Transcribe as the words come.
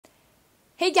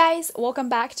Hey guys, welcome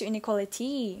back to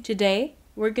Inequality. Today,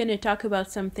 we're going to talk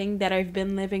about something that I've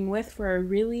been living with for a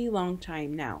really long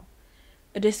time now.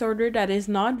 A disorder that is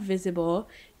not visible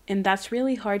and that's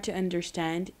really hard to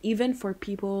understand, even for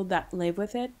people that live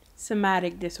with it.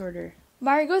 Somatic disorder.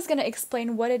 Margot is going to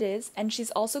explain what it is, and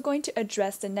she's also going to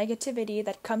address the negativity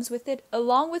that comes with it,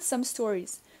 along with some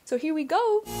stories. So here we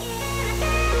go!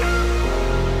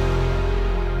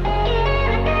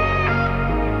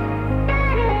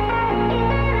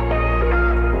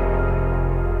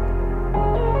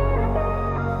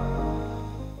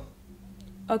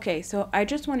 Okay, so I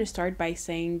just want to start by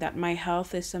saying that my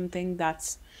health is something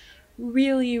that's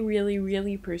really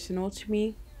personal to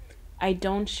me. I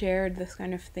don't share this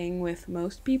kind of thing with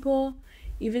most people,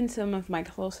 even some of my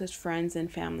closest friends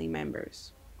and family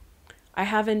members. I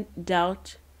haven't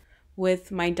dealt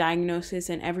with my diagnosis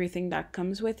and everything that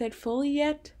comes with it fully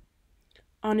yet.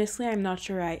 Honestly, I'm not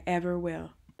sure I ever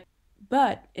will.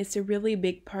 But it's a really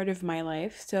big part of my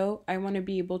life, so I want to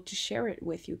be able to share it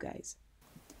with you guys.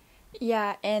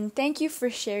 Yeah, and thank you for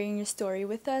sharing your story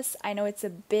with us. I know it's a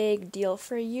big deal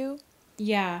for you.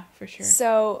 Yeah, for sure.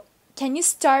 So, can you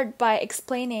start by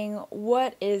explaining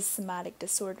what is somatic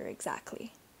disorder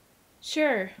exactly?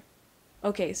 Sure.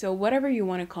 Okay, so whatever you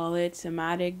want to call it,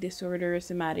 somatic disorder,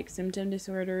 somatic symptom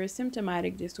disorder,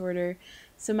 symptomatic disorder,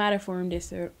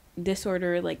 somatoform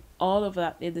disorder, like all of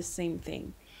that is the same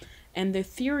thing. And the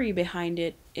theory behind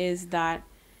it is that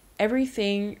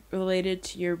everything related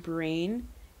to your brain,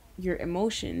 your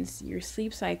emotions, your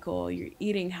sleep cycle, your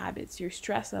eating habits, your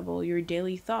stress level, your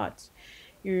daily thoughts,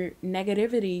 your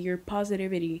negativity, your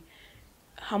positivity,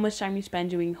 how much time you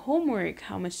spend doing homework,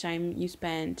 how much time you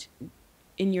spend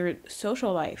in your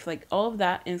social life, like all of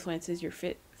that influences your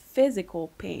physical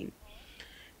pain.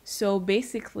 So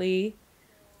basically,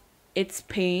 it's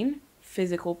pain,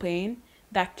 physical pain,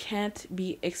 that can't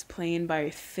be explained by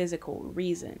a physical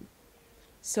reason.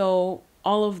 So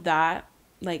all of that,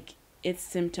 like, it's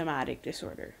symptomatic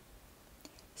disorder.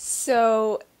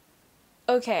 So,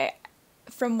 okay,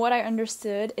 from what I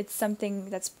understood, it's something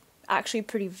that's actually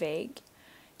pretty vague.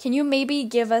 Can you maybe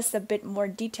give us a bit more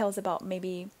details about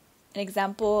maybe an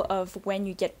example of when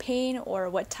you get pain or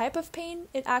what type of pain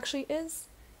it actually is?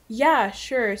 Yeah,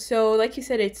 sure. So, like you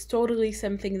said, it's totally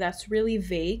something that's really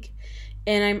vague.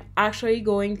 And I'm actually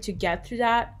going to get to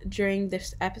that during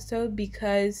this episode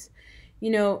because, you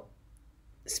know,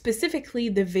 specifically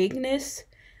the vagueness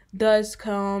does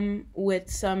come with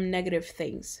some negative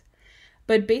things.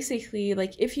 But basically,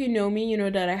 like if you know me, you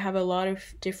know that I have a lot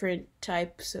of different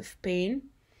types of pain.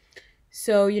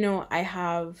 So, I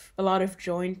have a lot of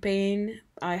joint pain.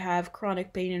 I have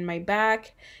chronic pain in my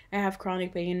back. I have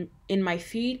chronic pain in my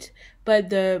feet.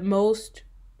 But the most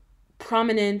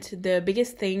prominent, the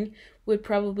biggest thing would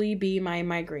probably be my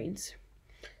migraines.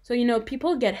 So,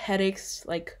 people get headaches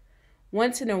like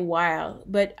once in a while,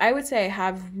 but I would say I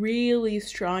have really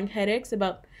strong headaches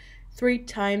about 3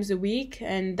 times a week,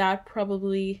 and that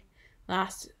probably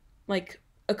lasts like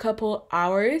a couple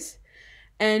hours.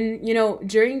 And,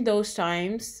 during those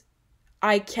times,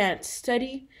 I can't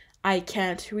study, I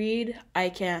can't read, I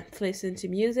can't listen to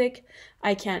music,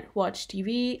 I can't watch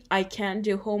TV, I can't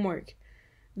do homework.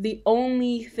 The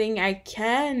only thing I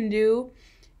can do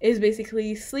is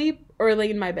basically sleep or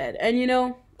lay in my bed.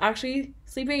 And actually,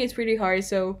 sleeping is pretty hard,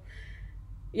 so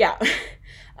yeah.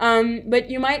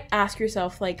 But you might ask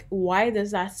yourself, like, why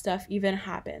does that stuff even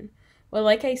happen? Well,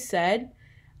 like I said,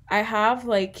 I have,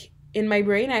 like, in my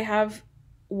brain, I have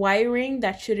wiring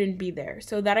that shouldn't be there.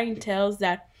 So that entails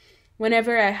that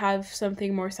whenever I have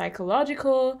something more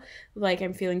psychological, like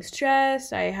I'm feeling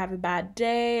stressed, I have a bad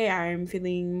day, I'm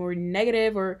feeling more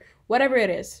negative, or whatever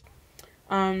it is,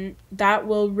 that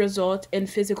will result in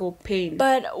physical pain.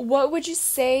 But what would you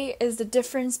say is the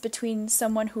difference between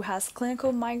someone who has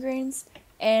clinical migraines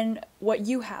and what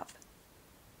you have?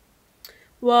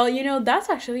 Well, that's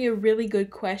actually a really good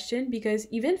question because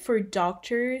even for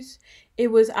doctors, it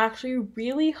was actually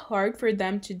really hard for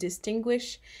them to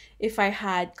distinguish if I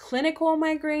had clinical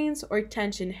migraines or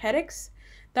tension headaches,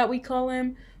 that we call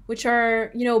them, which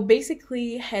are,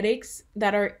 basically headaches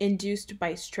that are induced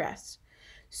by stress.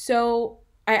 So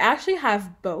I actually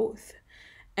have both.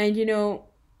 And,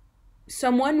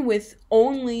 someone with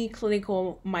only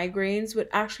clinical migraines would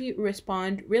actually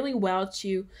respond really well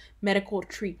to medical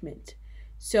treatment.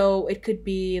 So it could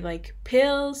be like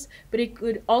pills, but it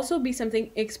could also be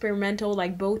something experimental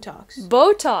like Botox.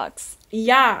 Botox!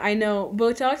 Yeah, I know.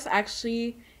 Botox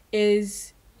actually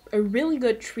is a really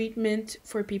good treatment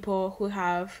for people who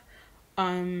have,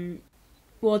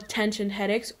 tension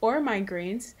headaches or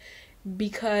migraines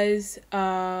because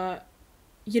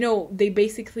they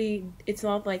basically, it's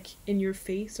not like in your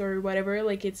face or whatever,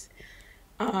 like it's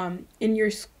in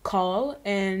your skull.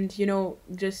 And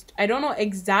just I don't know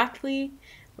exactly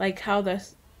like how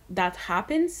that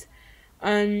happens,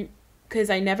 um because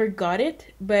I never got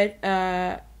it. But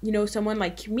someone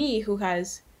like me who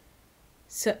has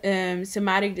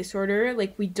somatic disorder,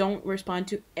 like we don't respond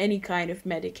to any kind of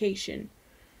medication.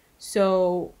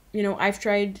 So I've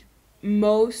tried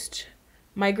most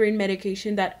migraine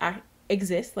medication that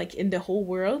exists like in the whole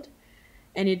world,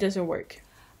 and it doesn't work.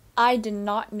 I did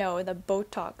not know that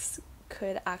Botox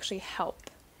could actually help.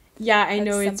 Yeah, I That's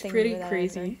know, it's something pretty new that I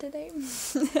crazy. learned today.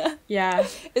 Yeah,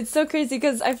 It's so crazy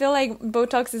because I feel like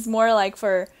Botox is more like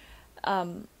for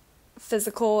um,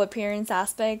 physical appearance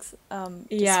aspects,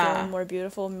 just feeling yeah, more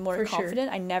beautiful, more for sure.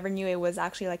 confident. I never knew it was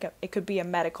actually like it could be a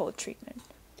medical treatment.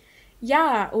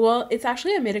 Yeah, well, it's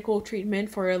actually a medical treatment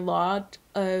for a lot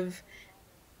of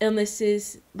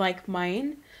illnesses like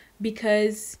mine,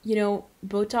 because,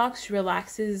 Botox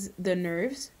relaxes the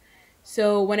nerves.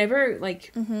 So whenever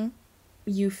like Mm-hmm.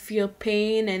 you feel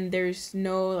pain and there's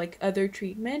no like other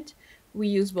treatment, we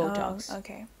use Oh, Botox.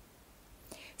 okay.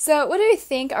 So, what do you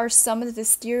think are some of the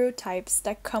stereotypes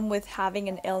that come with having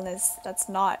an illness that's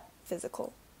not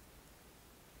physical?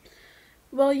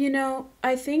 Well,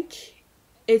 I think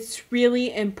it's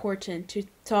really important to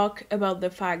talk about the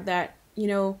fact that,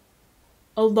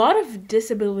 a lot of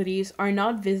disabilities are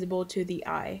not visible to the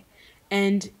eye.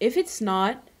 And if it's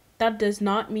not, that does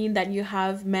not mean that you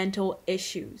have mental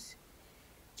issues.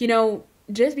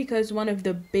 Just because one of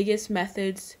the biggest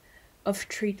methods of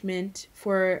treatment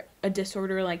for a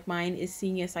disorder like mine is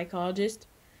seeing a psychologist,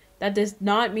 that does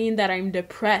not mean that I'm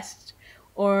depressed,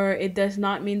 or it does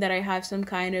not mean that I have some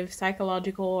kind of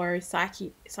psychological or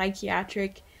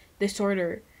psychiatric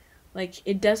disorder. Like,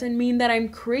 it doesn't mean that I'm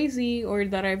crazy or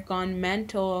that I've gone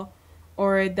mental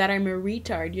or that I'm a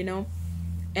retard.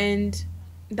 And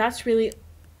that's really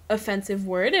offensive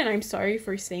word, and I'm sorry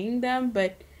for saying them,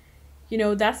 but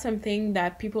that's something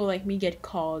that people like me get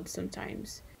called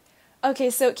sometimes. Okay,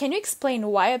 so can you explain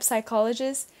why a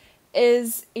psychologist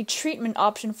is a treatment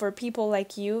option for people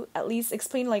like you? At least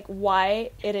explain like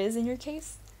why it is in your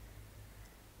case.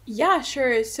 Yeah,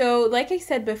 sure. So, like I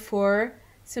said before,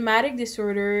 somatic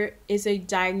disorder is a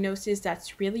diagnosis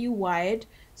that's really wide.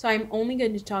 So, I'm only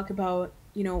going to talk about,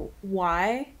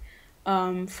 why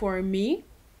for me.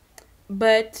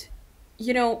 But,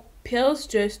 pills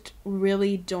just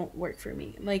really don't work for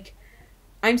me. Like,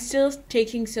 I'm still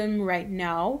taking some right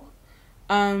now.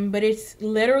 But it's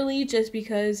literally just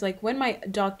because, like, when my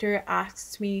doctor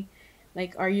asks me,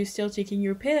 like, are you still taking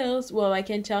your pills? Well, I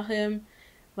can tell him,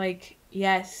 like,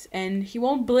 yes, and he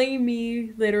won't blame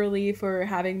me literally for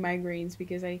having migraines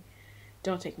because I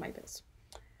don't take my pills.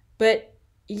 But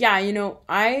yeah,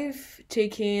 I've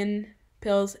taken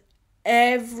pills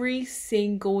every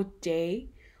single day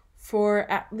for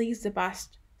at least the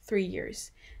past 3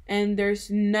 years, and there's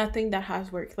nothing that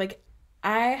has worked. Like,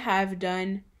 I have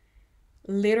done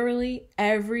literally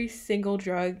every single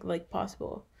drug like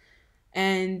possible,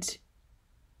 and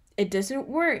it doesn't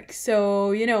work.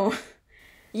 So,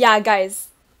 Yeah, guys,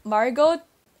 Margot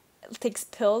takes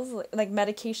pills, like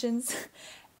medications,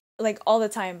 like all the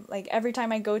time. Like every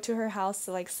time I go to her house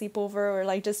to like sleep over or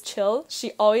like just chill,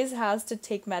 she always has to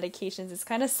take medications. It's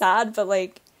kind of sad, but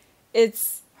like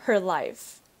it's her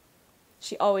life.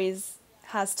 She always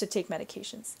has to take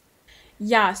medications.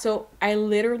 yeah, so I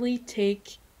literally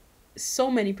take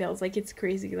so many pills, like it's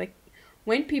crazy. Like,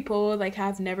 when people like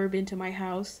have never been to my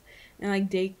house and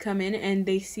like they come in and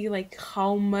they see like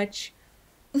how much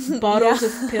Yeah. bottles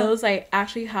of pills I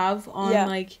actually have on Yeah.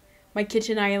 like my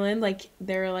kitchen island, like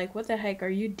they're like, what the heck are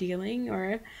you dealing?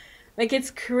 Or like,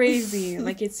 it's crazy,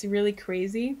 like it's really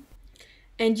crazy.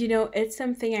 And it's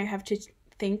something I have to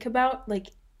think about like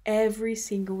every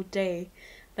single day.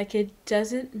 Like, it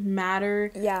doesn't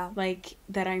matter Yeah. like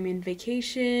that I'm in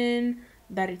vacation,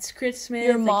 that it's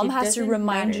Your Christmas, like mom it has to doesn't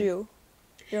remind matter. you.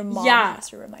 Your mom Yeah. has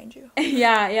to remind you.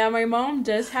 Yeah, my mom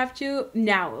does have to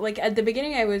now. Like, at the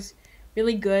beginning I was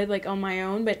really good like on my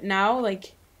own, but now,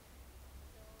 like,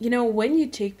 when you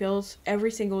take pills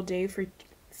every single day for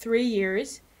 3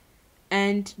 years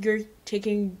and you're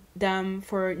taking them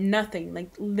for nothing,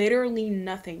 like literally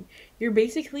nothing. You're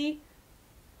basically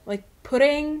like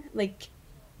putting like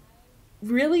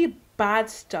really bad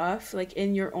stuff like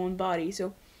in your own body.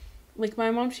 So, like,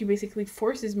 my mom, she basically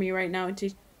forces me right now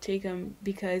to take them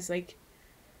because, like,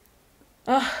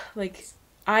 like,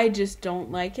 I just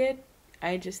don't like it.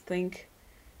 I just think,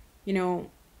 you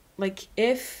know, like,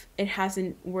 if it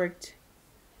hasn't worked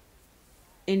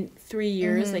in 3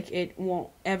 years, Mm-hmm. like, it won't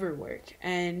ever work.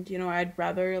 And, I'd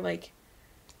rather, like,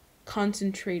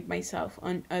 concentrate myself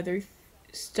on other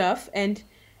stuff. And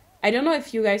I don't know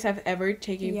if you guys have ever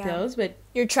taken Yeah. pills, but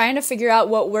You're trying to figure out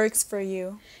what works for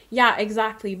you. yeah,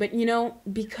 exactly. But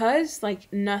because like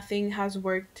nothing has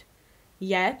worked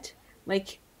yet,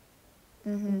 like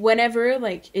Mm-hmm. whenever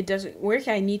like it doesn't work,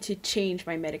 I need to change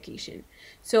my medication.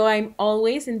 So I'm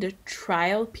always in the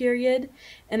trial period.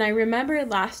 And I remember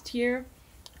last year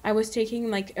I was taking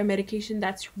like a medication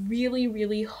that's really,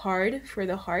 really hard for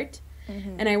the heart.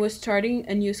 Mm-hmm. And I was starting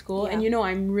a new school, and Yeah.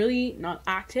 I'm really not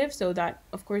active, so that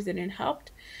of course didn't help.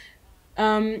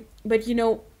 But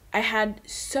I had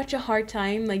such a hard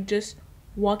time like just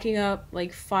walking up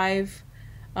like five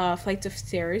flights of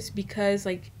stairs because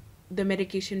like the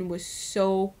medication was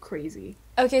so crazy.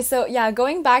 Okay, so yeah,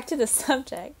 going back to the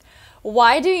subject,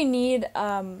 why do you need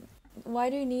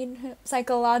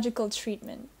psychological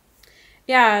treatment?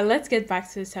 Yeah, let's get back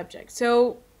to the subject.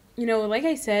 So, like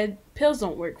I said, pills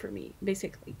don't work for me,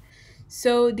 basically.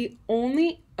 So, the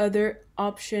only other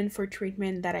option for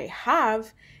treatment that I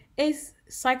have is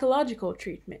psychological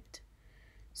treatment.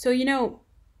 So,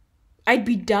 I'd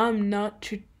be dumb not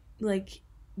to like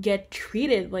get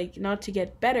treated, like not to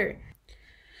get better.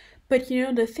 But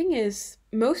the thing is,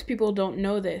 most people don't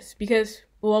know this because,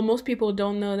 well, most people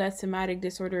don't know that somatic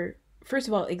disorder, first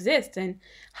of all, exists and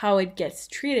how it gets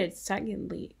treated,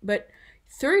 secondly. But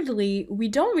thirdly, we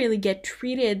don't really get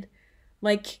treated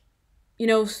like, you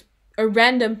know, a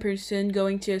random person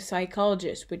going to a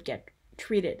psychologist would get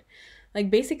treated. Like,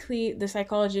 basically, the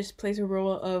psychologist plays a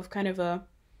role of kind of a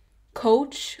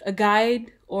coach, a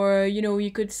guide, or,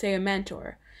 you could say a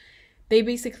mentor. They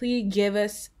basically give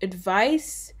us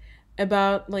advice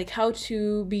about like how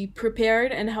to be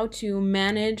prepared and how to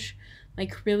manage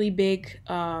like really big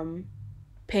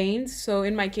pains. So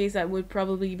in my case, that would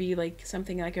probably be like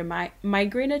something like a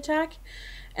migraine attack.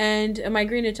 And a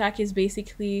migraine attack is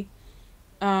basically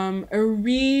a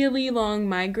really long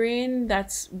migraine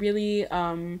that's really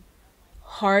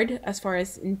hard as far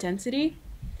as intensity.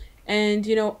 And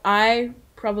I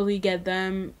probably get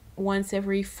them once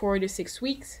every 4 to 6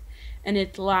 weeks, and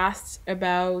it lasts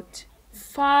about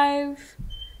 5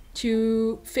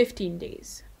 to 15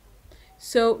 days.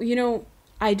 So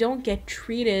I don't get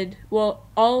treated. Well,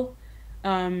 all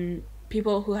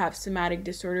people who have somatic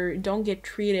disorder don't get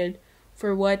treated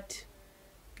for what,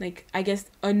 like, I guess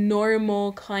a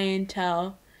normal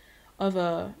clientele of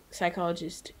a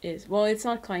psychologist is. Well, it's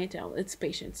not clientele, it's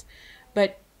patients,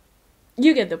 but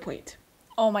you get the point.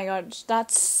 Oh my gosh,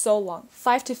 that's so long.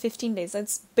 5 to 15 days.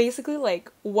 That's basically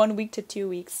like 1 week to 2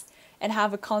 weeks, and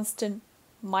have a constant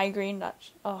migraine.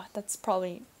 That's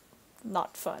probably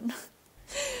not fun.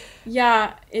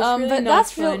 Yeah, it's really But not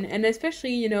that's fun. real. And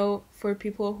especially, for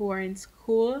people who are in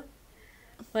school,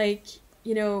 like,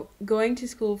 going to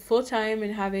school full time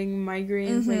and having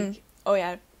migraines, Mm-hmm. like, Oh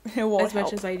yeah, it won't as much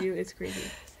help. as I do, it's crazy.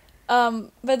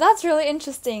 But that's really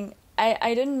interesting.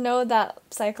 I didn't know that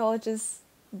psychologists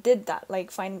did that, like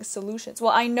finding solutions.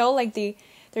 Well, I know like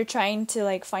they're trying to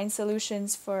like find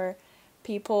solutions for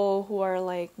people who are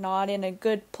like not in a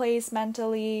good place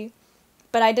mentally,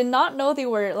 but I did not know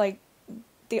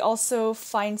they also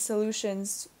find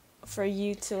solutions for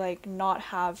you to like not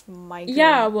have Yeah,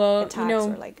 migraine well, attacks,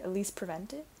 or like at least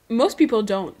prevent it. most people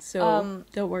don't, so Um,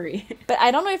 don't worry. but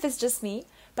I don't know if it's just me,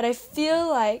 but I feel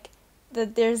like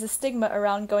that there's a stigma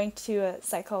around going to a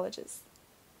psychologist.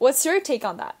 What's your take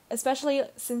on that? Especially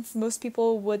since most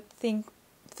people would think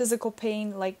physical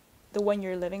pain, like the one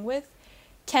you're living with,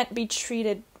 can't be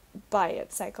treated by a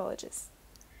psychologist.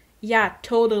 Yeah,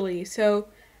 totally. So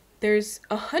there's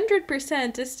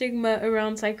 100% a stigma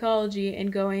around psychology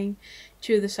and going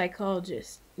to the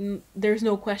psychologist. There's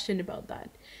no question about that.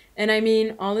 And I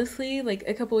mean, honestly, like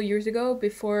a couple of years ago,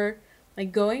 before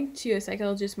like going to a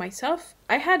psychologist myself,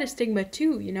 I had a stigma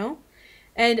too.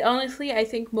 And honestly, I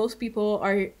think most people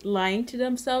are lying to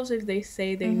themselves if they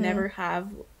say they Mm-hmm. never have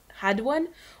had one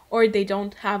or they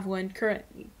don't have one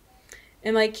currently.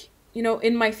 And like,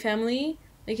 in my family,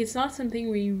 like it's not something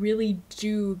we really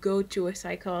do go to a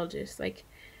psychologist. Like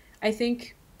I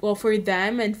think, well, for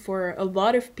them and for a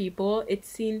lot of people, it's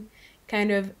seen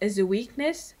kind of as a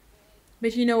weakness.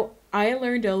 But I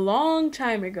learned a long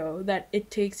time ago that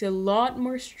it takes a lot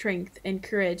more strength and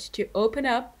courage to open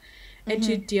up and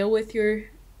to Mm-hmm. deal with your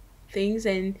things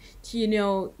and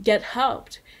to, get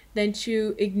helped than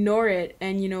to ignore it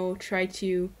and, try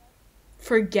to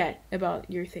forget about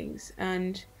your things.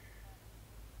 And,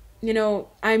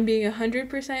 I'm being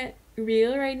 100%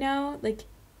 real right now. Like,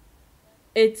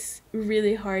 it's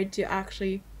really hard to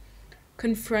actually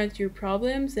confront your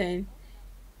problems and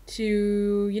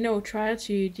to, try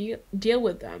to deal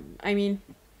with them. I mean,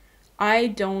 I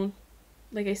don't,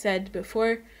 like I said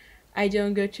before, I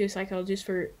don't go to a psychologist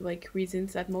for like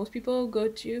reasons that most people go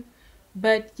to,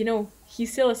 but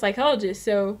he's still a psychologist,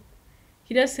 so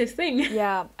he does his thing.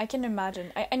 Yeah, I can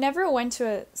imagine. I never went to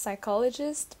a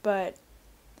psychologist, but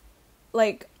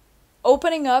like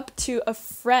opening up to a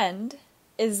friend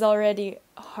is already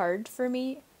hard for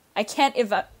me. I can't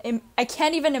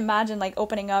even imagine like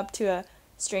opening up to a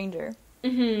stranger.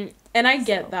 And I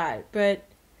get So, that, but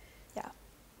yeah.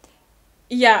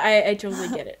 yeah, I totally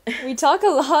get it. We talk a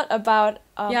lot about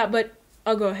Yeah, but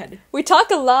I'll go ahead. we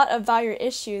talk a lot about your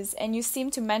issues, and you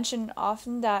seem to mention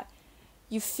often that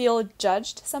you feel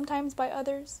judged sometimes by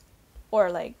others, or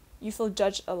like you feel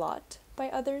judged a lot by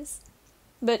others.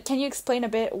 But can you explain a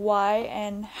bit why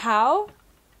and how?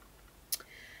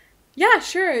 Yeah,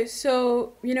 sure.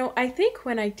 So, I think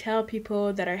when I tell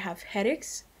people that I have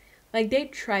headaches, like they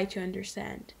try to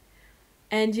understand.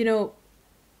 And,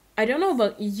 I don't know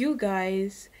about you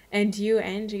guys and you,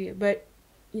 Angie, but,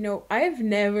 I've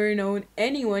never known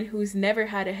anyone who's never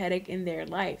had a headache in their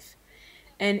life.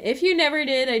 And if you never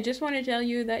did, I just want to tell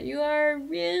you that you are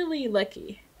really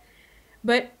lucky.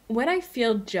 But when I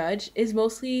feel judged is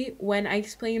mostly when I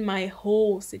explain my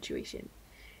whole situation.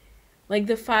 Like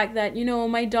the fact that,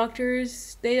 my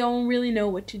doctors, they don't really know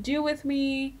what to do with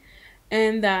me,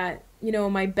 and that,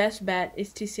 my best bet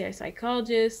is to see a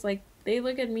psychologist. Like they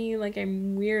look at me like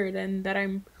I'm weird and that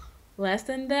I'm less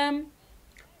than them.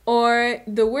 Or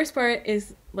the worst part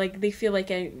is like they feel like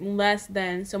I'm less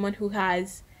than someone who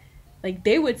has, like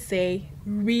they would say,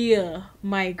 real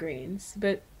migraines.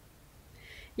 But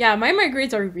yeah, my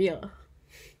migraines are real.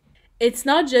 It's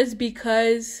not just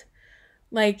because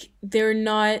like they're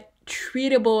not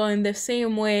treatable in the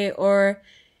same way, or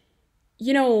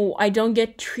I don't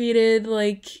get treated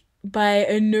like by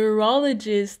a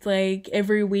neurologist like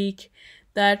every week,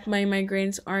 that my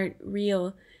migraines aren't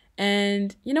real.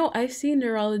 And I've seen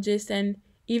neurologists, and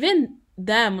even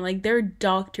them, like they're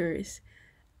doctors,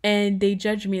 and they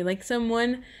judge me. Like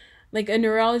someone, like a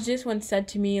neurologist once said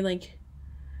to me, like,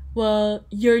 well,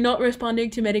 you're not responding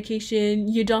to medication,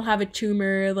 you don't have a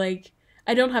tumor, like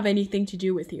I don't have anything to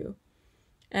do with you.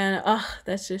 And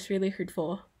that's just really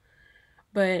hurtful.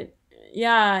 But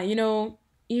yeah,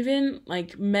 even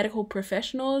like medical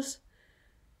professionals,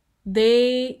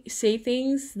 they say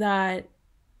things that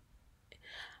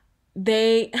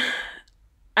they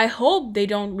I hope they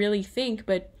don't really think,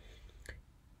 but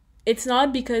it's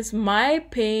not because my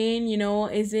pain,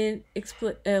 isn't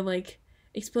like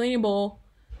explainable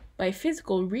by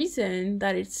physical reason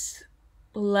that it's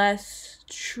less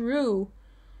true.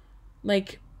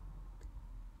 Like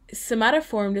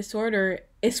somatoform disorder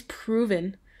is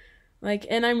proven. Like,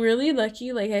 and I'm really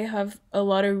lucky, like I have a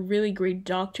lot of really great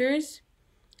doctors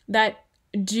that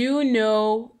do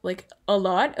know like a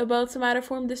lot about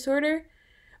somatoform disorder,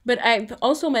 but I've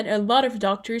also met a lot of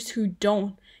doctors who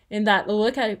don't, and that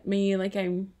look at me like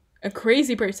I'm a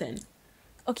crazy person.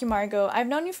 Okay, Margot, I've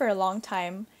known you for a long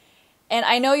time, and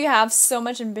I know you have so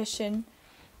much ambition.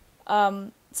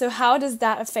 So how does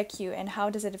that affect you, and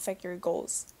how does it affect your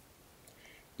goals?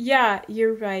 Yeah,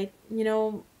 you're right.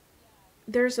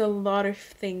 There's a lot of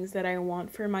things that I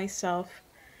want for myself.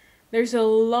 There's a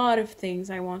lot of things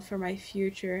I want for my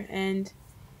future, and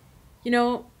you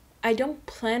know, I don't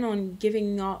plan on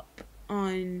giving up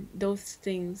on those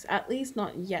things, at least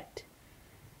not yet.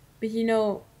 But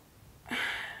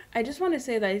I just want to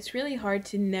say that it's really hard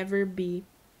to never be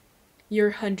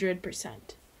your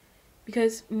 100%,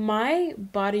 because my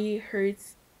body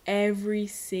hurts every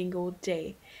single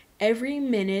day, every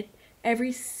minute,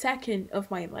 every second of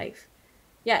my life.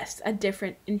 Yes, at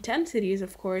different intensities,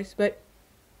 of course, but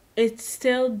it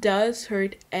still does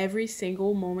hurt every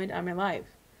single moment I'm alive.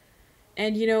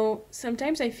 And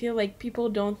sometimes I feel like people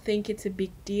don't think it's a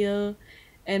big deal,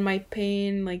 and my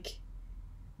pain,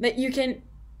 that you can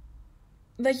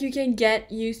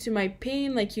get used to my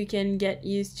pain, like you can get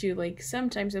used to like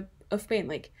sometimes of pain,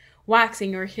 like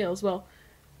waxing or heels. Well,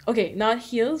 okay, not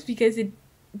heels because it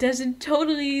doesn't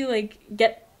totally like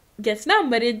gets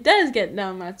numb, but it does get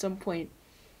numb at some point.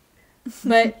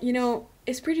 But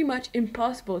it's pretty much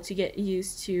impossible to get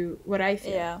used to what I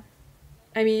feel. Yeah.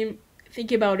 I mean,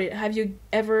 think about it. Have you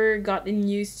ever gotten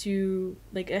used to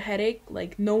like a headache?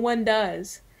 Like no one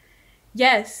does.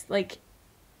 Yes, like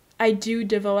I do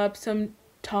develop some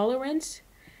tolerance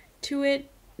to it.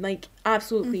 Like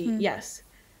absolutely, Mm-hmm. yes.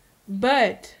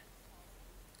 But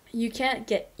you can't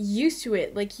get used to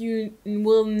it. Like you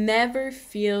will never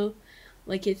feel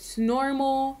like it's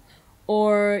normal,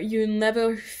 or you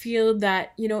never feel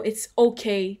that, it's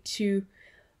okay to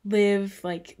live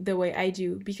like the way I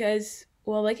do, because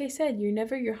well, like I said, you're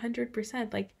never your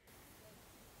 100%. Like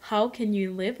how can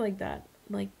you live like that?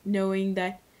 Like knowing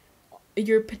that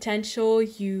your potential,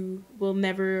 you will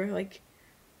never like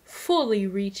fully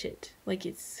reach it. Like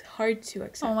it's hard to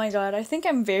Oh my accept. God, I think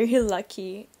I'm very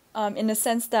lucky, in the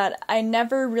sense that I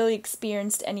never really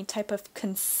experienced any type of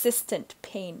consistent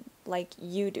pain like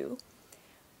you do.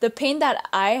 The pain that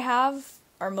I have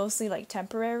are mostly like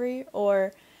temporary,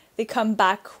 or they come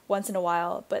back once in a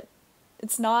while, but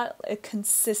it's not a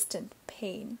consistent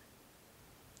pain.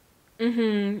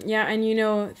 Mhm. Yeah,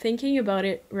 and thinking about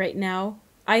it right now,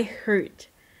 I hurt.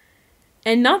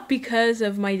 And not because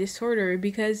of my disorder,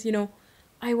 because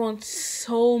I want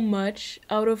so much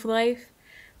out of life.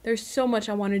 There's so much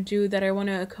I want to do that I want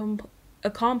to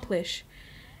accomplish.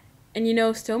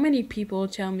 And so many people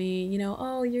tell me,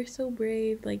 oh, you're so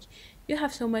brave, like you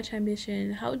have so much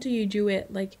ambition. How do you do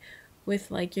it, like with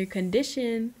like your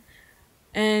condition?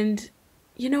 And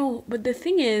but the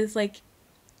thing is, like,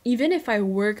 even if I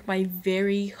work my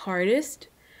very hardest,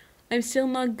 I'm still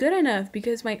not good enough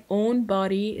because my own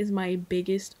body is my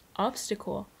biggest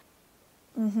obstacle.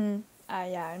 Mm-hmm.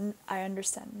 Yeah, I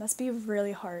understand. Must be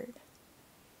really hard.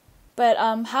 But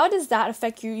how does that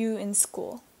affect you in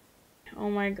school? Oh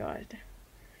my god.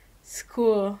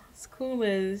 School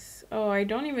is, oh, I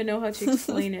don't even know how to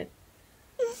explain it.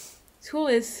 School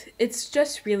is, it's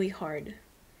just really hard.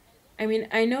 I mean,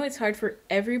 I know it's hard for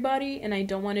everybody, and I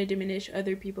don't want to diminish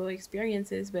other people's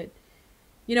experiences, but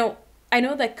you know, I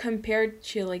know that compared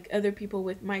to like other people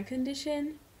with my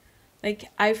condition, like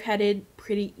I've had it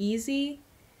pretty easy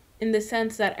in the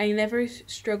sense that I never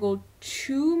struggled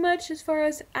too much as far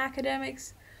as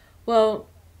academics. Well,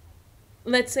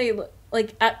 let's say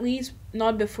like at least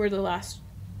not before the last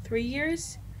 3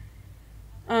 years.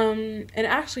 And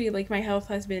actually, like my health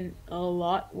has been a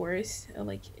lot worse,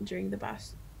 like during the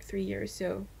past 3 years.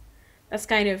 So that's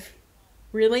kind of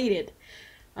related.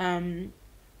 Um,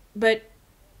 but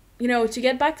to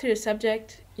get back to the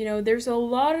subject, there's a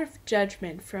lot of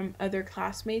judgment from other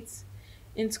classmates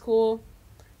in school.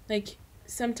 Like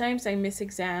sometimes I miss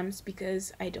exams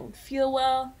because I don't feel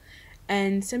well,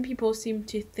 and some people seem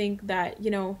to think that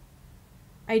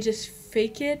I just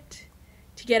fake it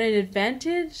to get an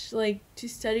advantage, like to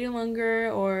study longer,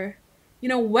 or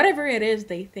whatever it is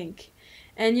they think.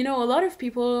 And a lot of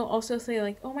people also say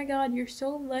like, "Oh my god, you're so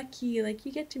lucky. Like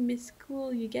you get to miss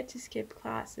school, you get to skip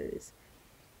classes."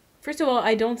 First of all,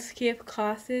 I don't skip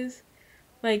classes.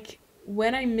 Like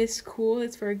when I miss school,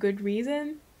 it's for a good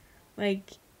reason.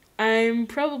 Like I'm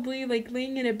probably like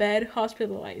laying in a bed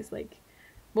hospitalized like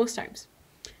most times.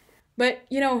 But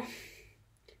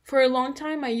for a long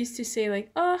time I used to say like,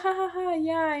 "Oh, ha ha ha,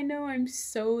 yeah, I know I'm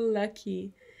so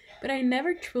lucky." But I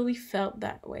never truly felt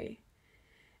that way.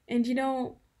 And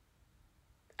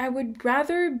I would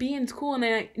rather be in school, and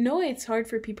I know it's hard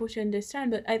for people to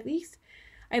understand, but at least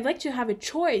I'd like to have a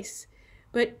choice.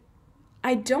 But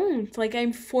I don't. Like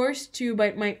I'm forced to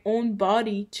by my own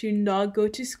body to not go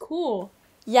to school.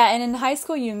 Yeah, and in high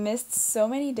school you missed so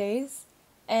many days,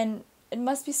 and it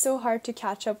must be so hard to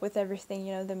catch up with everything,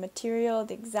 the material,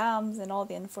 the exams, and all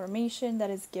the information that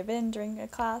is given during a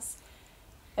class.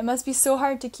 It must be so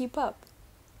hard to keep up.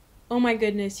 Oh my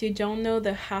goodness, you don't know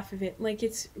the half of it. Like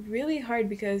it's really hard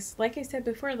because like I said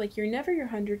before, like you're never your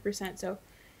 100%. So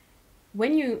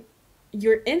when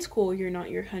you're in school, you're not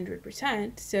your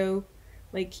 100%. So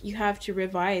like you have to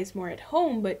revise more at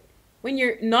home, but when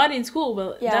you're not in school,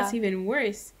 well, that's Yeah, even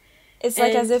worse. it's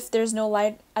like as And if there's no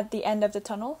light at the end of the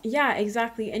tunnel. yeah,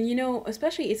 exactly. And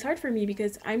especially it's hard for me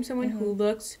because I'm someone who Mm-hmm.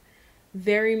 looks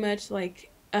very much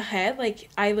like ahead, like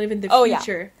I live in the Oh yeah.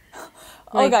 future.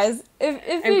 Oh Like guys,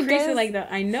 if I'm you crazy guys like that.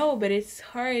 I know, but it's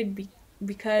hard if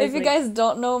because you like guys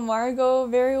don't know Margot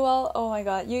very well, oh my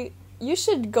god, you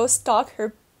should go stalk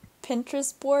her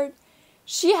Pinterest board.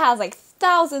 She has like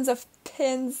thousands of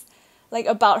pins like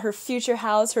about her future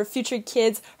house, her future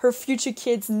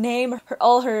kids' name,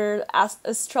 all her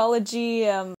astrology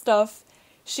stuff.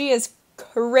 She is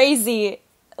crazy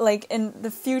like in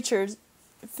the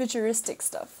futuristic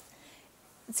stuff.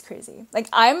 It's crazy. Like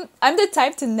I'm the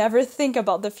type to never think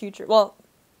about the future. Well,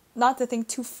 not to think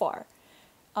too far.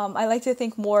 I like to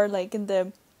think more like in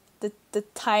the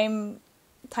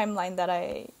timeline that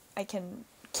I can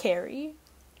carry.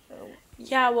 So,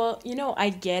 yeah, well, I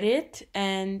get it,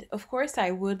 and of course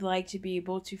I would like to be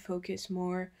able to focus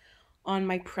more on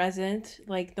my present.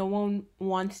 Like no one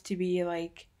wants to be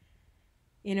like,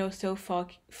 so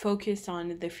focused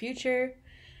on the future.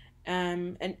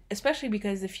 And especially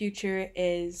because the future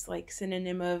is like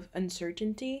synonym of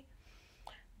uncertainty.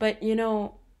 But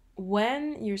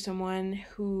when you're someone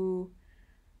who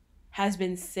has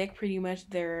been sick pretty much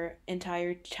their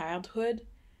entire childhood,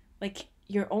 like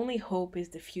your only hope is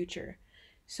the future.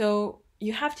 So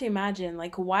you have to imagine,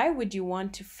 like, why would you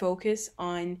want to focus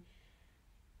on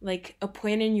like a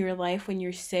point in your life when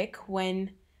you're sick,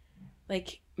 when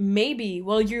like maybe,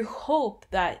 well, you hope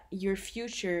that your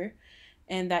future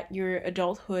and that your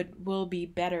adulthood will be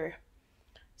better.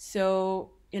 So,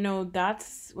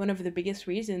 that's one of the biggest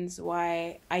reasons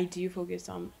why I do focus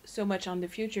on so much on the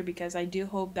future, because I do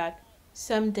hope that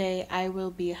someday I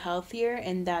will be healthier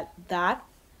and that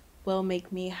will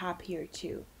make me happier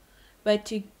too. But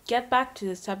to get back to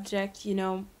the subject,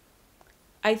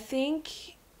 I think,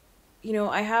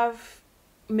 I have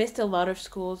missed a lot of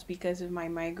schools because of my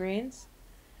migraines.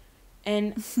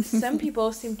 And some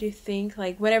people seem to think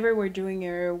like whenever we're doing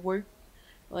a work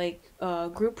like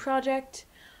group project,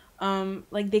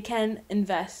 like they can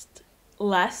invest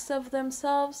less of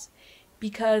themselves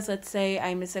because let's say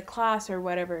I miss a class or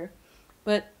whatever.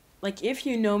 But like if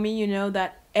you know me, you know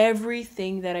that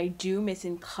everything that I do miss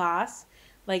in class,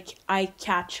 like I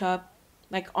catch up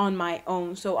like on my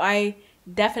own. So I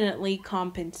definitely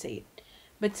compensate.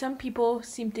 But some people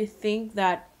seem to think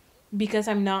that because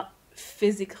I'm not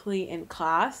physically in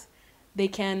class, they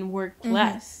can work Mm-hmm.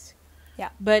 less. Yeah.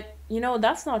 But,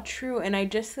 that's not true. And I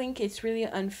just think it's really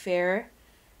unfair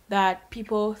that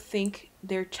people think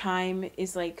their time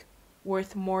is like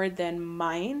worth more than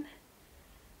mine.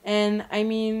 And I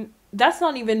mean, that's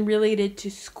not even related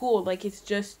to school. Like, it's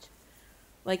just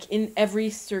like in every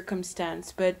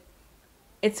circumstance. But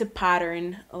it's a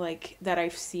pattern like that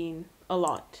I've seen a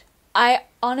lot. I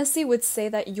honestly would say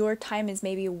that your time is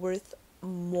maybe worth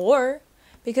more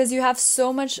because you have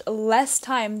so much less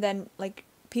time than like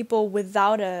people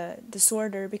without a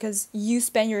disorder because you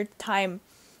spend your time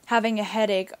having a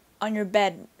headache on your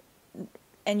bed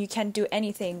and you can't do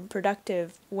anything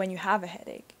productive when you have a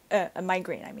headache. A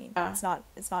migraine, I mean. Yeah. It's not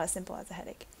as simple as a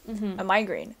headache. Mm-hmm. A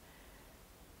migraine.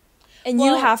 And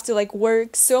you Well, have to like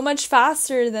work so much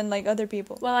faster than like other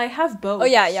people. well, I have both. Oh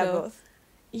yeah, so both.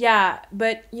 yeah,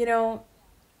 but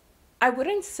I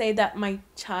wouldn't say that my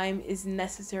time is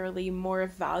necessarily more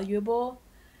valuable,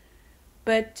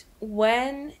 but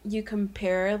when you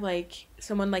compare like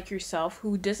someone like yourself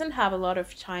who doesn't have a lot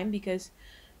of time because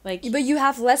like But you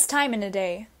have less time in a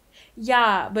day.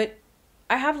 yeah, but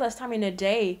I have less time in a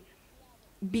day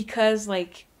because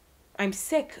like I'm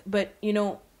sick, but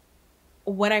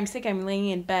when I'm sick I'm laying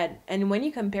in bed. And when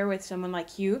you compare with someone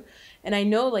like you, and I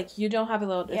know like you don't have a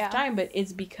lot of Yeah. time, but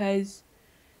it's because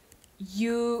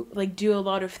you like do a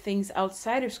lot of things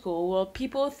outside of school. Well,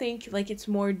 people think like it's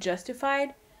more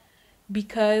justified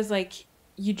because like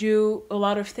you do a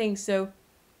lot of things. So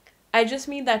I just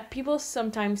mean that people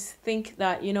sometimes think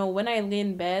that, when I lay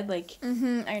in bed, like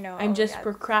Mm-hmm, I know. I'm Oh, just yeah.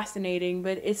 procrastinating,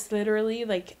 but it's literally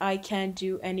like I can't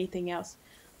do anything else.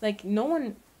 Like no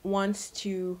one wants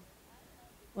to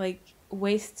like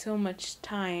waste so much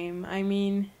time. I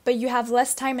mean, But you have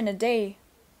less time in a day.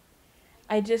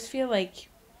 I just feel like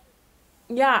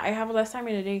yeah, I have less time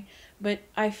in a day, but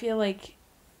I feel like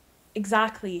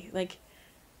exactly like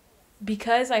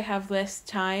because I have less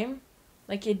time,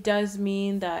 like it does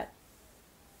mean that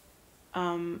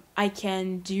I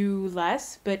can do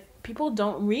less, but people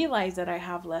don't realize that I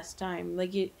have less time.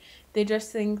 Like they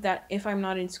just think that if I'm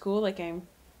not in school, like I'm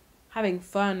having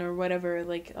fun or whatever,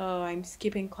 like oh, I'm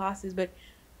skipping classes, but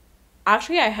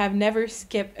actually I have never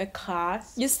skipped a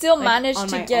class You still like managed on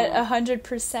to my get own.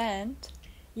 100%.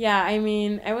 Yeah, I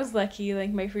mean, I was lucky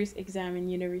like my first exam in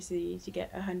university to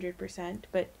get 100%,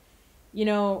 but you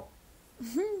know,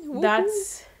 Woohoo.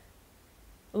 that's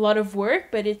a lot of work,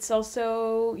 but it's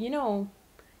also,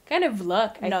 kind of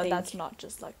luck, I No, that's think. not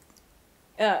just luck.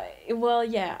 Well,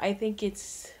 yeah, I think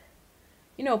it's,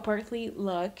 partly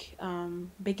luck,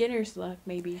 beginner's luck,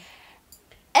 maybe.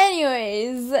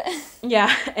 Anyways.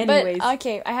 Yeah, But anyways.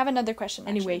 okay, I have another question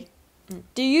actually. Anyway. Mm.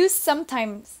 Do you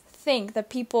sometimes think that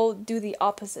people do the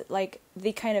opposite? Like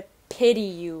they kind of pity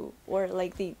you or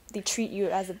like they treat you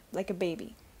as a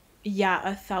baby? Yeah,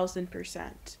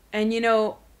 1,000%. And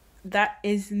that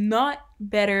is not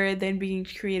better than being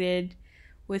treated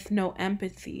with no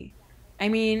empathy. I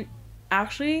mean,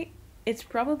 actually, it's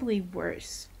probably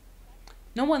worse.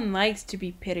 No one likes to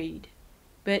be pitied,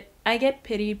 but I get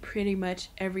pitied pretty much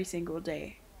every single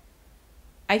day.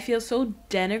 I feel so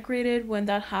denigrated when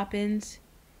that happens.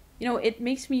 It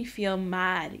makes me feel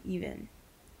mad, even.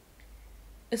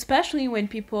 Especially when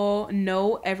people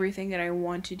know everything that I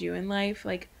want to do in life.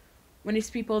 Like, when it's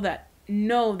people that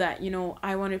know that,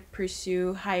 I want to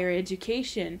pursue higher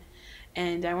education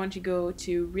and I want to go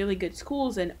to really good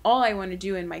schools and all I want to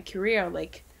do in my career,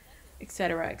 like,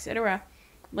 etc., etc.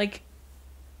 Like,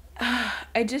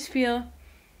 I just feel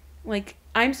like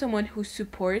I'm someone who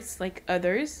supports like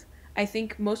others. I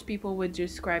think most people would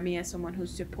describe me as someone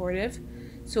who's supportive.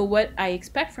 So what I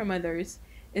expect from others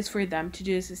is for them to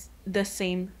do the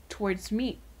same towards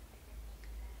me.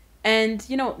 And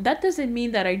that doesn't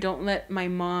mean that I don't let my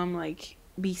mom like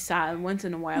be sad once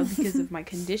in a while because of my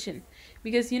condition.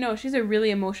 Because she's a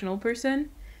really emotional person.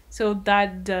 So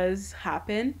that does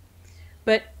happen.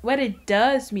 But what it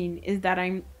does mean is that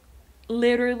I'm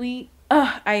literally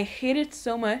I hate it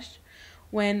so much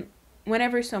when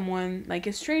whenever someone like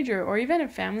a stranger or even a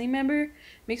family member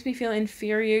makes me feel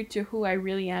inferior to who I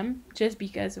really am just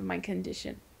because of my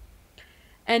condition.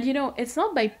 And it's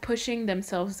not by pushing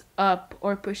themselves up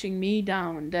or pushing me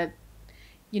down that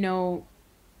you know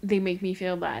they make me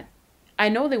feel bad. I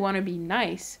know they want to be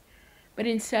nice, but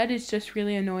instead it's just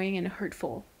really annoying and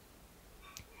hurtful.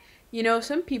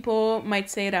 Some people might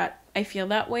say that I feel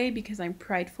that way because I'm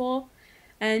prideful,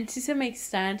 and to some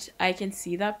extent, I can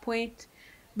see that point.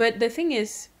 But the thing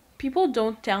is, people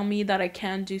don't tell me that I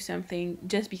can't do something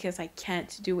just because I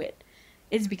can't do it.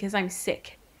 It's because I'm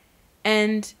sick.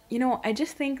 And, I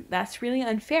just think that's really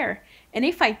unfair. And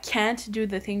if I can't do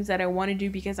the things that I want to do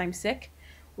because I'm sick,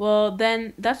 well,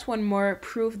 then that's one more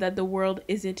proof that the world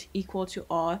isn't equal to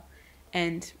all,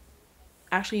 and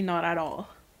actually not at all.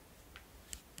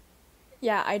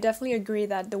 Yeah, I definitely agree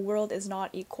that the world is not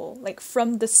equal. Like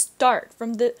from the start,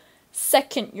 from the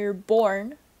second you're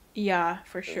born, Yeah,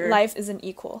 for sure. life isn't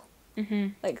equal. Mm-hmm.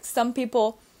 Like some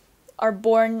people are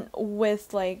born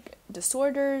with like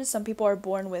disorders, some people are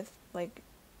born with like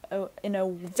in a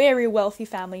very wealthy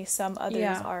family, some others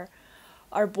Yeah.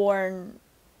 are born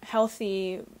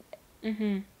healthy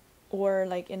Mm-hmm. or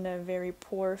like in a very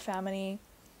poor family.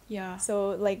 Yeah. So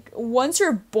like once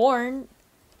you're born,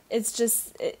 it's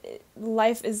just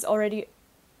life is already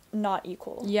not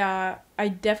equal. Yeah, I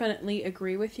definitely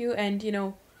agree with you. And,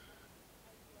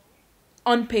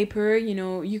 on paper,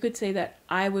 you could say that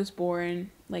I was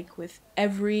born like with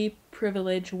every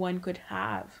privilege one could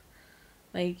have.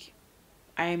 Like,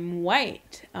 I'm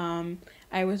white.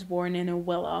 I was born in a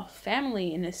well-off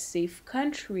family in a safe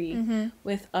country Mm-hmm.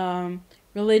 with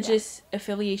religious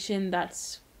affiliation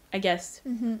that's, I guess,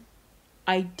 Mm-hmm.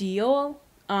 ideal.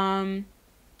 And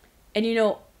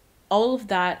all of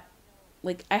that,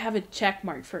 like I have a check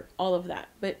mark for all of that.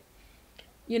 But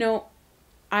you know,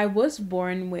 I was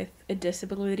born with a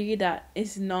disability that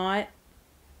is not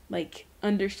like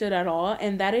understood at all,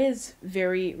 and that is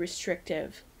very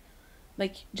restrictive,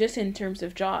 like just in terms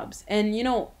of jobs. And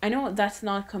I know that's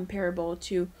not comparable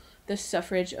to the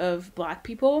suffrage of black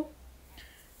people,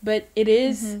 but it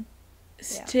is Mm-hmm.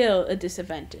 Yeah. still a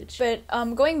disadvantage. But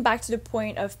going back to the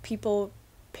point of people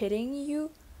pitying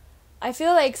you, I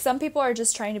feel like some people are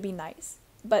just trying to be nice,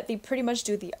 but they pretty much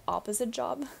do the opposite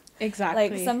job. Exactly.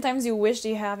 Like sometimes you wish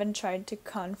they haven't tried to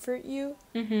comfort you,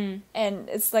 Mm-hmm. and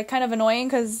it's like kind of annoying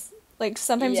because like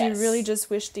sometimes Yes. you really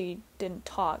just wish they didn't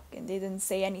talk and they didn't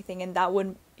say anything, and that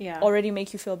would Yeah. already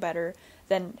make you feel better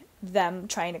than them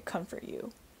trying to comfort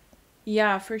you.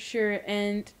 Yeah, for sure.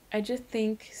 And I just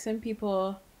think some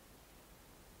people,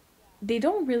 they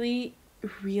don't really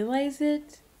realize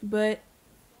it, but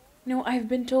I've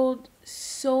been told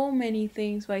so many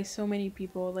things by so many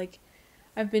people. Like,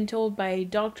 I've been told by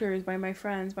doctors, by my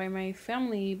friends, by my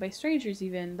family, by strangers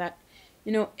even, that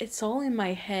it's all in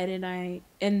my head,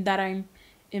 and that I'm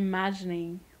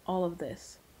imagining all of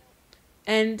this.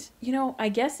 And I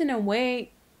guess in a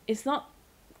way it's not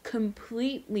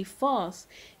completely false,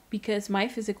 because my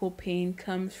physical pain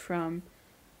comes from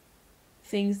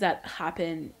things that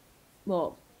happen,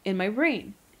 well, in my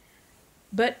brain.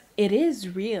 But it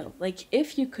is real. Like,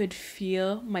 if you could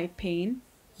feel my pain,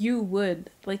 you would.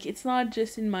 Like, it's not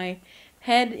just in my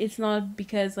head. It's not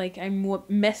because, like, I'm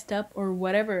messed up or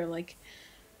whatever. Like,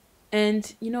 and,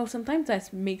 sometimes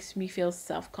that makes me feel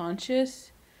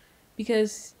self-conscious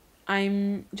because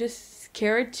I'm just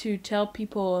scared to tell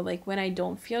people, like, when I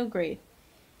don't feel great.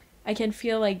 I can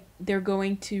feel like they're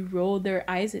going to roll their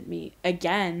eyes at me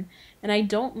again. And I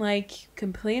don't like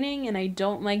complaining, and I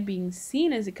don't like being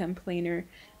seen as a complainer.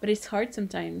 But it's hard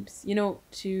sometimes,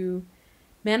 to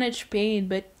manage pain,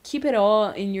 but keep it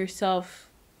all in yourself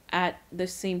at the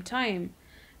same time.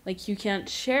 Like, you can't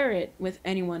share it with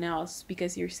anyone else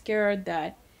because you're scared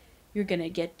that you're going to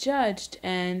get judged.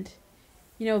 And,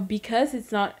 because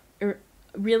it's not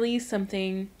really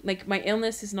something, like, my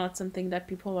illness is not something that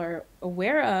people are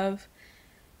aware of,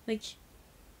 like,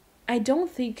 I don't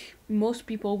think most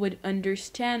people would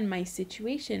understand my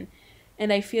situation,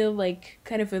 and I feel like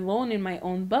kind of alone in my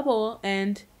own bubble.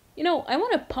 And I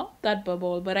want to pop that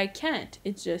bubble, but I can't.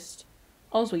 It's just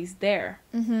always there.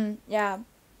 Mm-hmm. Yeah.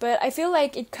 But I feel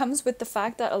like it comes with the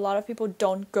fact that a lot of people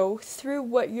don't go through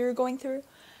what you're going through.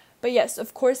 But yes,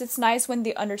 of course, it's nice when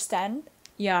they understand.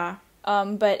 Yeah.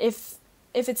 But if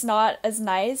it's not as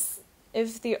nice,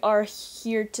 if they are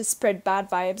here to spread bad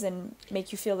vibes and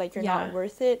make you feel like you're not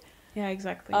worth it, yeah,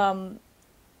 exactly.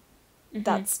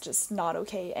 That's just not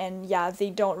okay. And yeah, they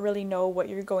don't really know what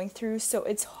you're going through, so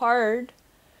it's hard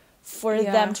for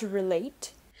them to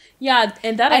relate. Yeah,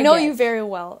 and that I know you very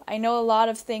well. I know a lot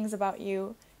of things about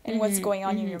you and what's going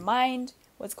on in your Mm-hmm. mind,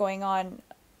 what's going on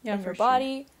in your for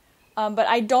body. But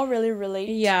I don't really relate.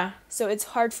 Yeah. So it's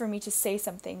hard for me to say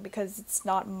something because it's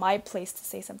not my place to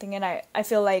say something. And I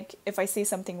feel like if I say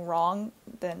something wrong,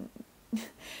 then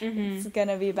it's going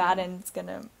to be bad and it's going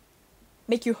to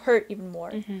make you hurt even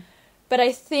more. But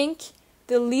I think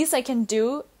the least I can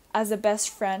do as a best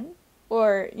friend,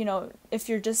 or, you know, if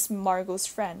you're just Margot's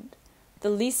friend, the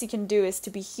least you can do is to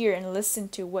be here and listen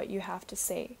to what you have to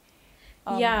say.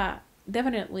 Yeah,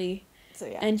 definitely. So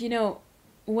yeah. And, you know,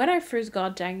 when I first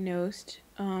got diagnosed,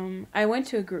 I went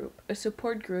to a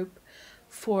support group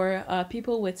for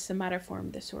people with somatic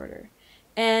disorder.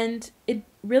 And it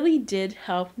really did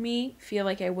help me feel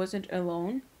like I wasn't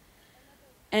alone.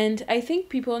 And I think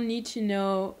people need to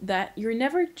know that you're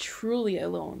never truly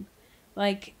alone.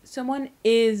 Like, someone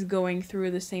is going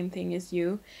through the same thing as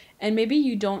you, and maybe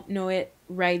you don't know it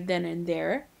right then and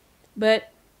there,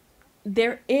 but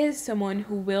there is someone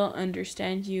who will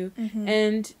understand you,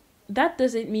 and that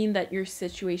doesn't mean that your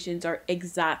situations are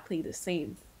exactly the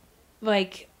same.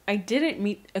 Like, I didn't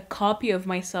meet a copy of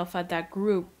myself at that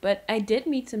group, but I did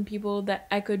meet some people that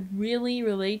I could really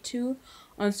relate to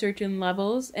on certain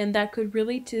levels, and that could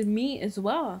relate to me as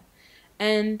well.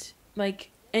 And, like,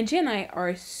 Angie and I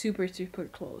are super, super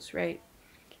close, right?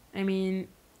 I mean,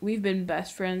 we've been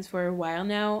best friends for a while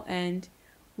now, and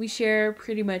we share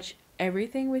pretty much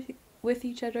everything with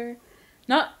each other.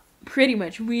 Not pretty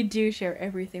much, we do share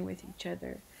everything with each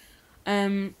other.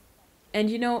 And,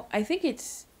 you know, I think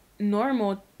it's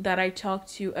normal that I talk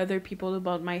to other people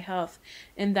about my health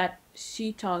and that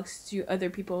she talks to other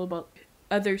people about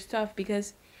other stuff,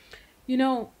 because, you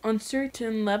know, on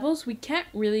certain levels we can't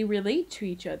really relate to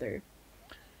each other,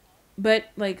 but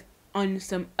like on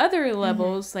some other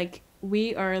levels, like,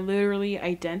 we are literally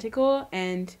identical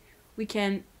and we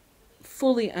can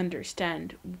fully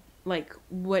understand like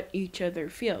what each other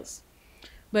feels.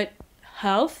 But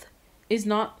health is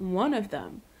not one of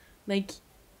them. Like,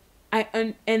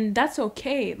 and that's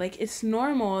okay. Like, it's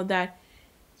normal that,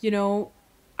 you know,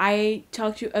 I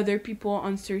talk to other people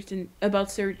on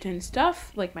about certain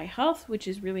stuff, like my health, which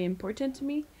is really important to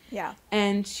me. Yeah.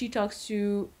 And she talks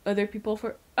to other people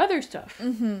for other stuff.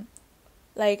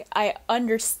 Like, I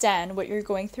understand what you're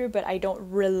going through, but I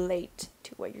don't relate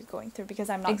to what you're going through because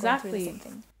I'm not going through the same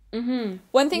thing.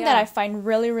 One thing that I find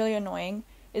really, really annoying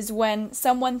is when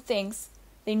someone thinks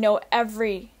they know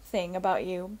everything about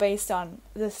you based on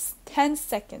this 10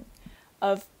 second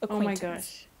of acquaintance. Oh my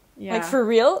gosh. Yeah. Like, for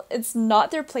real, it's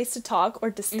not their place to talk or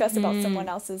discuss about someone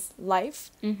else's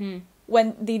life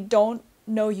when they don't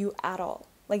know you at all.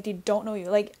 Like, they don't know you.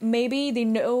 Like, maybe they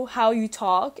know how you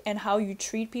talk and how you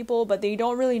treat people, but they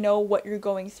don't really know what you're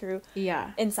going through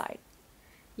inside.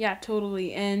 Yeah,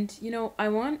 totally. And, you know, I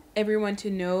want everyone to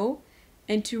know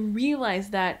and to realize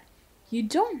that you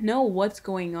don't know what's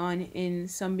going on in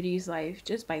somebody's life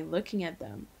just by looking at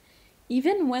them,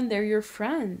 even when they're your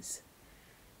friends.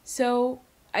 So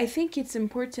I think it's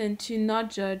important to not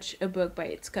judge a book by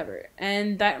its cover.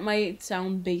 And that might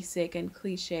sound basic and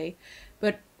cliche,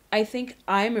 but I think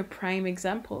I'm a prime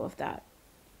example of that.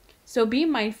 So be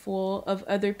mindful of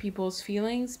other people's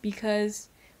feelings, because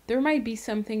there might be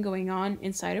something going on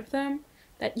inside of them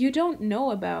that you don't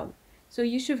know about. So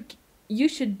you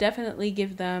should definitely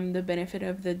give them the benefit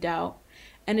of the doubt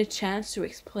and a chance to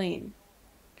explain.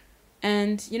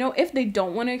 And, you know, if they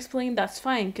don't want to explain, that's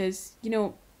fine, because, you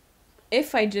know,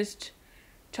 if I just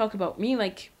talk about me,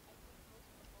 like,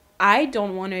 I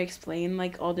don't want to explain,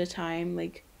 like, all the time,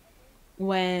 like,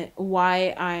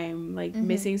 why I'm, like,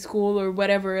 missing school or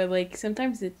whatever. Like,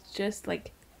 sometimes it's just,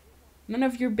 like, none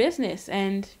of your business.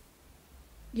 And,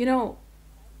 you know,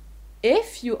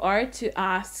 if you are to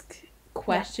ask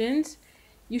questions,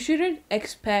 you shouldn't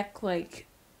expect, like,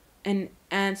 an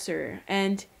answer.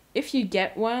 And if you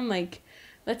get one, like,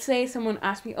 let's say someone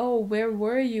asks me, oh, where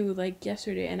were you, like,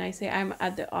 yesterday? And I say, I'm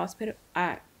at the hospital.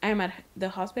 I'm at the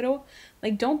hospital.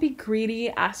 Like, don't be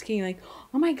greedy asking, like,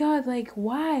 oh my god, like,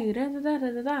 why? Da, da, da, da,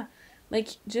 da, da. Like,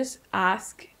 just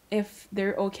ask if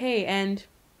they're okay. And,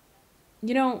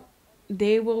 you know,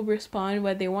 they will respond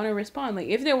what they want to respond. Like,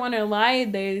 if they want to lie,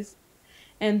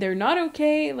 and they're not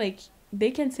okay, like, they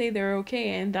can say they're okay,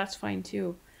 and that's fine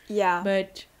too. Yeah.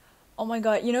 But, oh my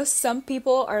god, you know, some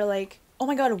people are like, oh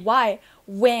my god, why?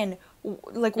 When?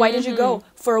 Like, why did you go?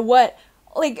 For what?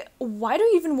 Like, why do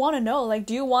you even want to know? Like,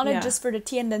 do you want it Yeah. just for the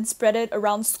tea and then spread it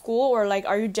around school? Or, like,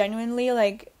 are you genuinely,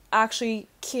 like, actually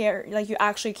care? Like, you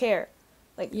actually care?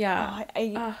 Like, Yeah.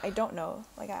 I don't know.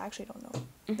 Like, I actually don't know.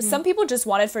 But some people just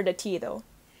want it for the tea, though.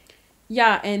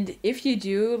 Yeah, and if you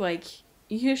do, like,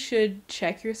 you should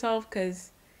check yourself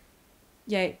because,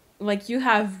 yeah, like, you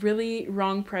have really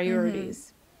wrong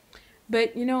priorities.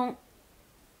 But, you know,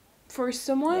 for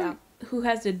someone who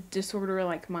has a disorder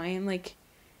like mine, like,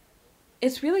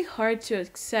 it's really hard to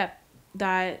accept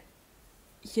that,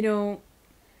 you know,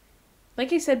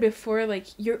 like I said before, like,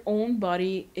 your own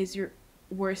body is your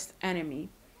worst enemy.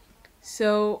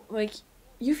 So, like,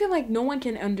 you feel like no one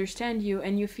can understand you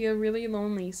and you feel really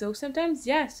lonely. So sometimes,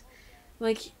 yes,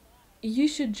 like, you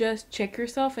should just check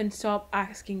yourself and stop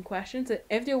asking questions.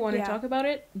 If they want to talk about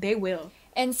it, they will.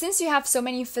 And since you have so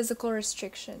many physical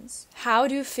restrictions, how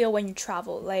do you feel when you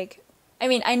travel? Like, I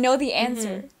mean, I know the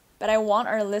answer, but I want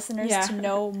our listeners to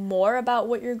know more about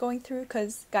what you're going through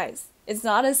because, guys, it's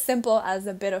not as simple as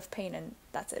a bit of pain and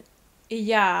that's it.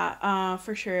 Yeah,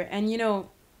 for sure. And, you know,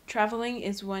 traveling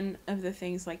is one of the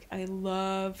things, like, I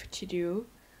love to do.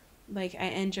 Like, I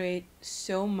enjoy it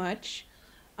so much.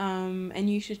 And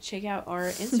you should check out our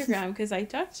Instagram because I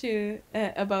talked to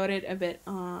about it a bit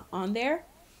on there.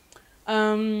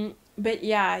 But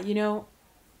yeah, you know,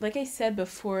 like I said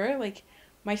before, like,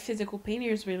 my physical pain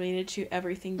is related to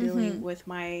everything dealing with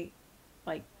my,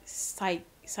 like,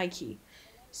 psyche.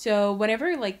 So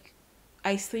whenever, like,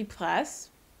 I sleep less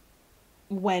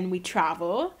when we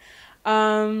travel,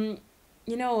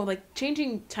 you know, like,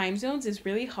 changing time zones is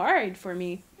really hard for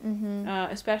me,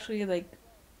 especially, like,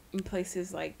 in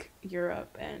places like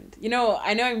Europe. And, you know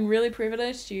I'm really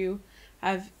privileged to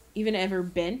have even ever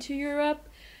been to Europe.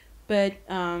 But,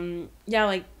 yeah,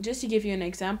 like, just to give you an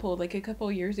example, like, a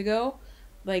couple years ago,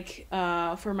 like,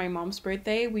 for my mom's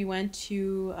birthday, we went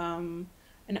to,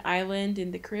 an island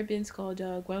in the Caribbean called,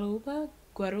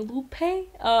 Guadalupe?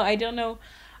 I don't know.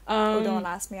 Don't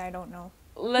ask me, I don't know.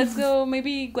 Let's go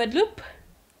maybe Guadeloupe?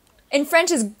 In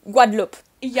French is Guadeloupe.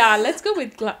 Yeah, let's go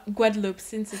with Guadeloupe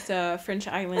since it's a French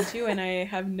island too, and I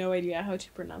have no idea how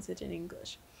to pronounce it in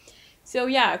English. So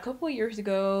yeah, a couple of years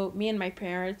ago, me and my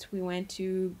parents, we went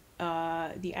to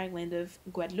the island of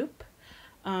Guadeloupe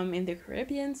in the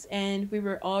Caribbean, and we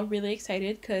were all really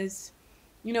excited because,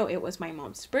 you know, it was my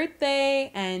mom's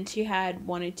birthday, and she had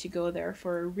wanted to go there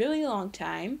for a really long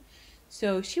time.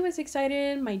 So she was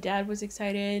excited, my dad was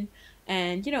excited,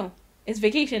 and, you know, it's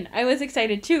vacation. I was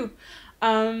excited too.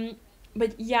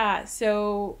 But yeah,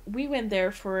 so we went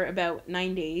there for about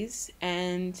 9 days,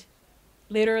 and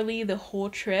literally the whole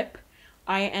trip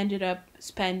I ended up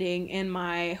spending in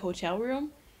my hotel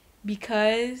room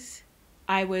because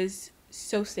I was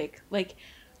so sick. Like,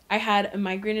 I had a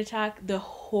migraine attack the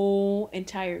whole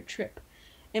entire trip.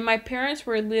 And my parents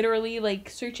were literally, like,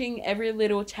 searching every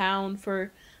little town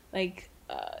for, like,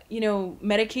 you know,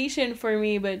 medication for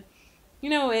me, but, you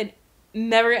know, it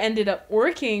never ended up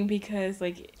working because,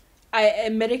 like,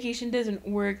 medication doesn't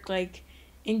work, like,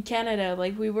 in Canada.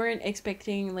 Like, we weren't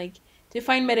expecting, like, to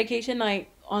find medication, like,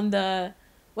 on the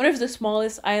one of the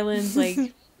smallest islands,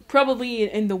 like,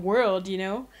 probably in the world, you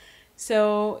know?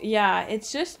 So, yeah,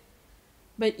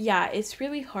 but yeah, it's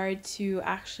really hard to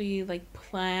actually, like,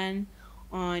 plan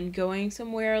on going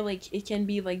somewhere. Like, it can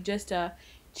be, like, just a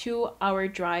 2-hour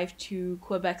drive to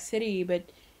Quebec City, but,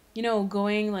 you know,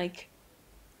 going, like,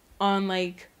 on,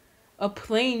 like, a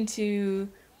plane to,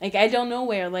 like, I don't know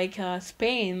where, like,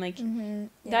 Spain, like,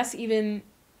 that's even,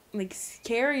 like,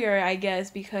 scarier, I guess,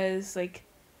 because, like,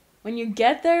 when you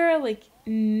get there, like,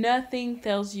 nothing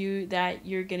tells you that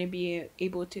you're gonna be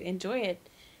able to enjoy it.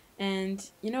 And,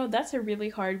 you know, that's a really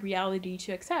hard reality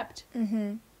to accept.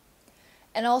 And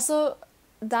also,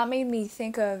 that made me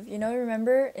think of, you know,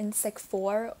 remember in Sec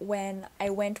 4 when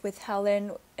I went with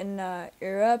Helen in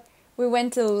Europe? We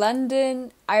went to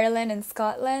London, Ireland, and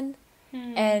Scotland.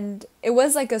 And it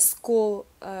was like a school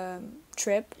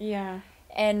trip. Yeah.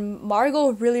 And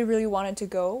Margot really, really wanted to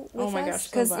go with us.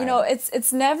 Because, you know,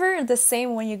 it's never the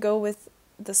same when you go with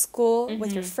the school,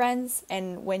 with your friends,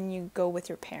 and when you go with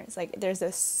your parents. Like, there's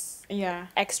this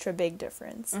extra big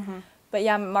difference. But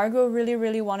yeah, Margot really,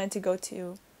 really wanted to go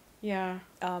to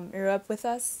Europe with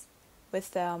us,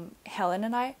 with Helen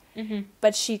and I.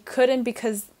 But she couldn't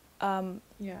because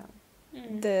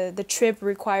the trip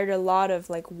required a lot of,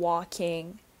 like,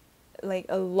 walking. Like,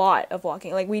 a lot of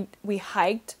walking. Like, we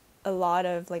hiked a lot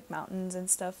of, like, mountains and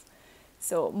stuff.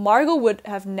 So Margot would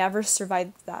have never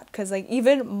survived that because, like,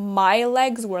 even my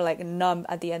legs were, like, numb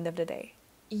at the end of the day.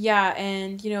 Yeah,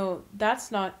 and, you know,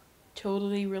 that's not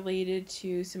totally related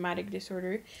to somatic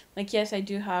disorder. Like, yes, I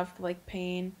do have like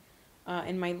pain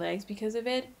in my legs because of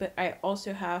it, but I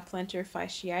also have plantar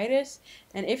fasciitis.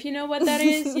 And if you know what that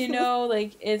is, you know,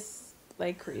 like, it's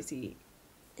like crazy.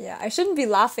 Yeah, I shouldn't be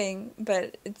laughing,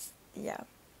 but it's, yeah.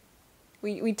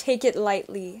 We take it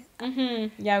lightly.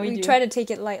 Yeah, we do. Try to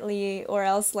take it lightly, or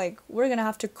else, like, we're gonna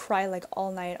have to cry, like,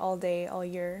 all night, all day, all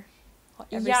year,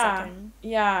 every Yeah, second.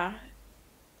 yeah.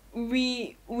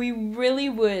 We really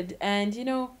would. And you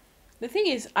know, the thing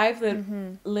is, I've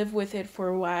lived with it for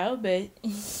a while, but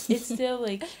it's still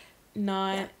like Yeah.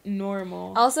 not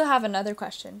normal. I also have another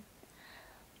question.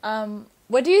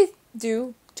 What do you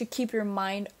do to keep your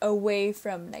mind away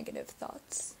from negative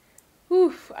thoughts?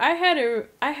 Oof, I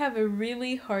have a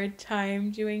really hard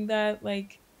time doing that.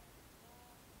 Like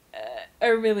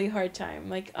a really hard time.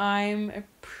 Like, I'm a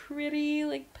pretty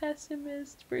like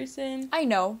pessimist person. I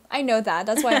know that.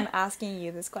 That's why I'm asking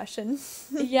you this question.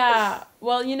 Yeah.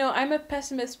 Well, you know, I'm a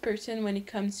pessimist person when it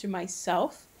comes to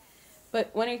myself, but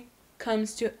when it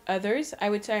comes to others, I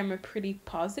would say I'm a pretty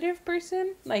positive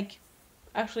person. Like,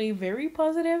 actually very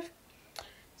positive.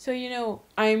 So, you know,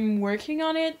 I'm working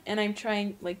on it, and I'm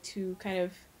trying like to kind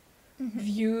of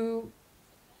view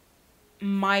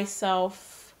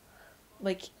myself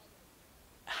like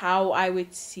how I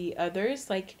would see others,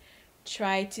 like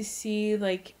try to see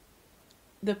like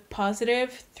the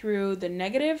positive through the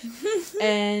negative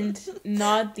and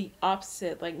not the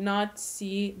opposite, like not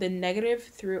see the negative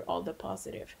through all the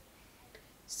positive.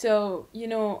 So, you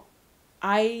know,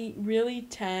 I really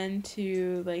tend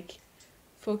to like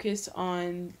focus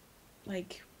on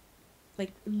like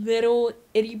little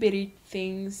itty bitty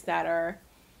things that are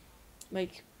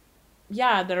like,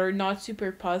 yeah, that are not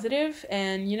super positive,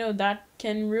 and you know that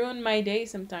can ruin my day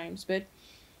sometimes. But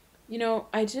you know,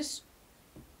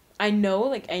 I know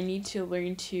like I need to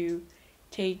learn to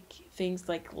take things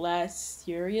like less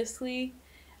seriously,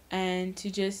 and to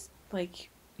just like,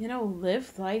 you know,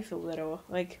 live life a little.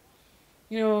 Like,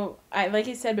 you know, I like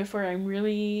I said before, I'm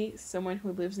really someone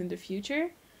who lives in the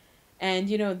future, and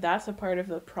you know that's a part of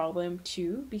the problem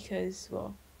too, because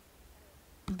well,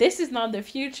 this is not the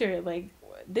future, like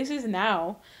this is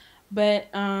now. But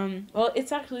well,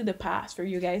 it's actually the past for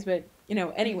you guys, but you know,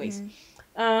 anyways.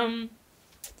 um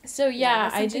so Yeah, yeah,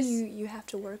 that's I something just, you have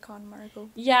to work on, Margot.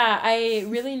 yeah, I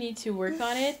really need to work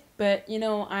on it, but you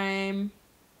know, I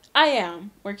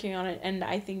am working on it, and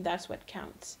I think that's what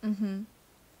counts.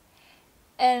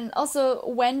 And also,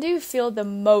 when do you feel the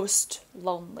most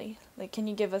lonely? Like, can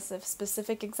you give us a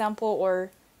specific example,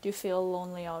 or do you feel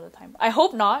lonely all the time? I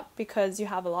hope not, because you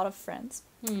have a lot of friends,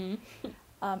 Hmm.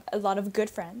 a lot of good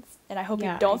friends, and I hope you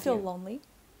Yeah, I don't feel do. lonely.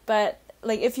 But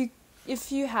like, if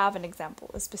you have an example,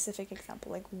 a specific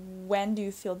example, like, when do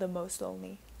you feel the most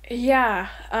lonely? Yeah.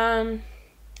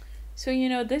 So you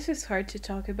know, this is hard to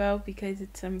talk about because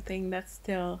it's something that's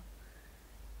still,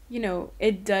 you know,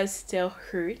 it does still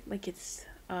hurt. Like, it's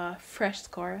a fresh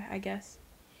scar, I guess.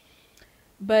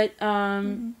 But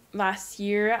last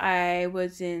year I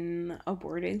was in a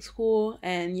boarding school,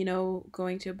 and you know,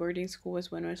 going to a boarding school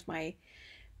was one of my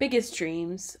biggest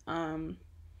dreams.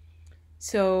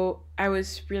 So I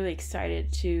was really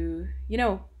excited to, you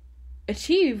know,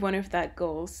 achieve one of that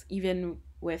goals, even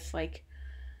with like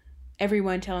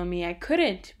everyone telling me I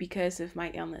couldn't because of my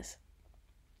illness.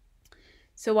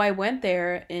 So I went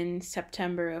there in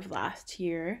September of last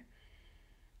year,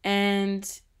 and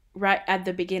right at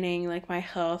the beginning, like my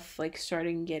health like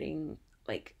started getting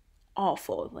like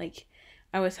awful. Like,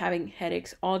 I was having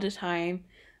headaches all the time,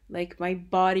 like my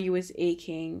body was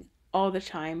aching all the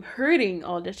time, hurting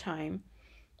all the time.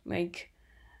 Like,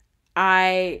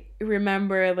 I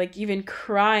remember like even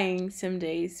crying some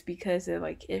days because it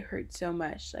like it hurt so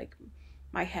much, like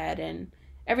my head and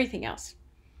everything else.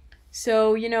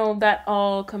 So, you know, that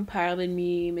all compiled in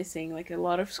me missing like a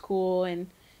lot of school,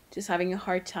 and just having a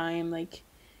hard time like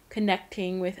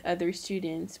connecting with other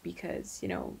students because, you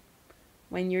know,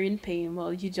 when you're in pain,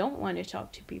 well, you don't want to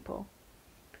talk to people.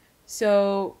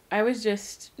 So, I was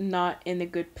just not in a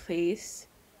good place.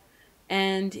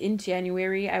 And in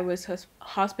January, I was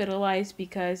hospitalized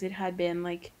because it had been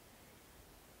like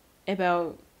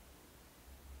about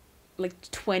like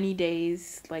 20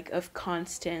 days like of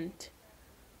constant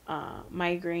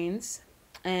migraines,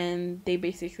 and they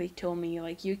basically told me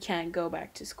like, you can't go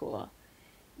back to school.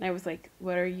 And I was like,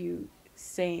 what are you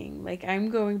saying? Like, I'm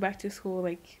going back to school,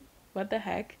 like what the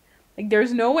heck? Like,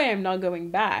 there's no way I'm not going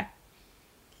back.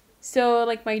 So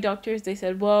like my doctors, they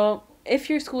said, well, if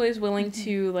your school is willing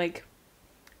to like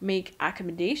make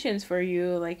accommodations for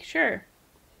you, like sure.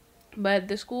 But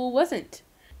the school wasn't.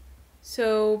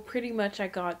 So pretty much I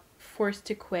got forced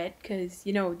to quit because,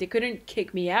 they couldn't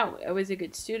kick me out. I was a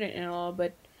good student and all,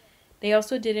 but they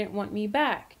also didn't want me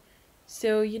back.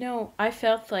 So, I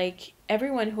felt like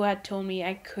everyone who had told me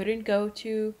I couldn't go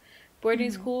to boarding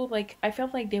Mm-hmm. school, like, I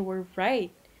felt like they were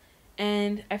right.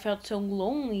 And I felt so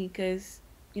lonely because,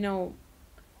 you know,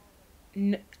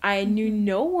 I knew Mm-hmm.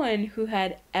 no one who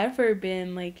had ever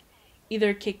been, like,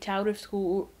 either kicked out of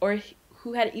school or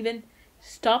who had even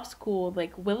stopped school,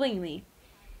 like, willingly.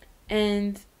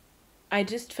 And I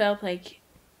just felt like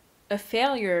a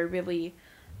failure, really,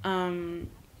 um,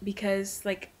 because,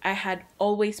 like, I had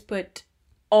always put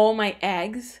all my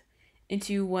eggs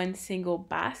into one single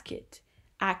basket,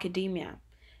 academia.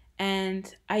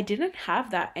 And I didn't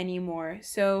have that anymore.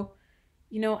 So,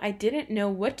 I didn't know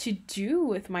what to do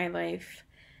with my life.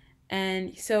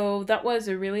 And so that was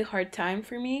a really hard time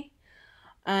for me.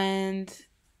 And,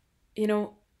 you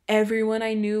know, everyone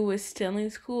I knew was still in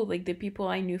school. Like the people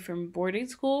I knew from boarding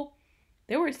school,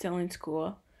 they were still in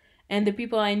school. And the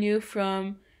people I knew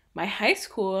from my high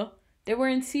school, they were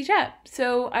in CJEP.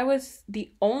 So I was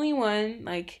the only one,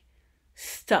 like,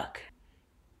 stuck.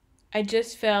 I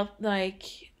just felt like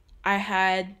I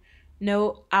had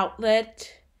no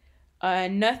outlet,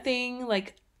 nothing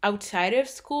like outside of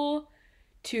school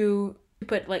to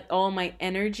put like all my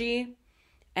energy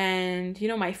and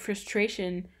my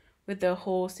frustration with the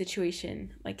whole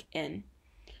situation like in.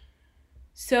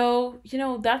 So,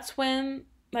 that's when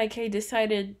like I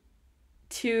decided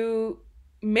to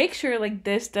make sure like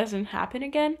this doesn't happen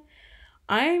again.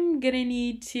 I'm going to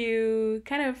need to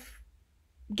kind of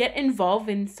get involved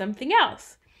in something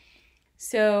else.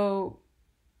 So,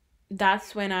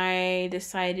 that's when I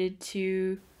decided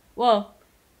to, well,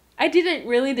 I didn't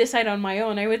really decide on my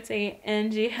own. I would say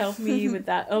Angie helped me with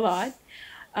that a lot.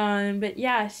 But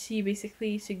yeah, she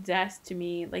basically suggests to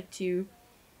me like to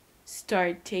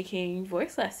start taking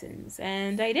voice lessons,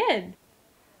 and I did.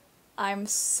 I'm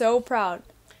so proud.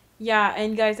 Yeah,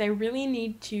 and guys, I really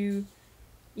need to,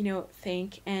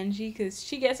 thank Angie because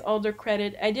she gets all the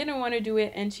credit. I didn't want to do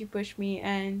it, and she pushed me,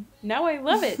 and now I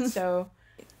love it. So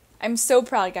I'm so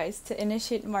proud, guys, to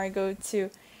initiate Margot to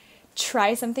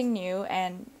try something new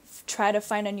and try to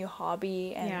find a new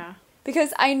hobby. And yeah,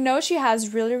 because I know she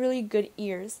has really, really good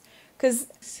ears. Because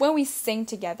when we sing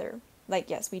together, like,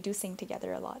 yes, we do sing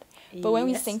together a lot, but when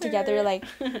we yes, sing together, sir. like,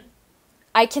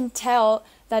 I can tell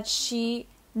that she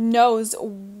knows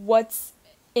what's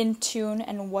in tune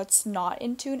and what's not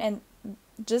in tune, and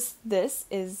just this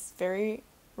is very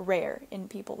rare in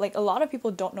people. Like, a lot of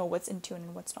people don't know what's in tune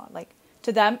and what's not. Like,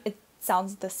 to them it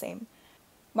sounds the same.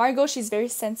 Margot, she's very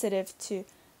sensitive to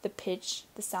the pitch,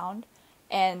 the sound,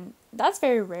 and that's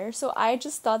very rare. So I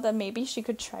just thought that maybe she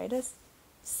could try to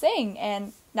sing,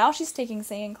 and now she's taking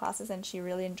singing classes and she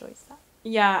really enjoys that.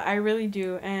 Yeah, I really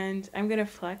do, and I'm gonna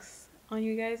flex on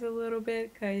you guys a little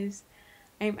bit because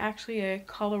I'm actually a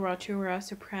coloratura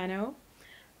soprano.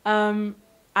 Um,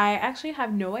 I actually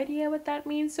have no idea what that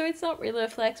means, so it's not really a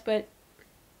flex, but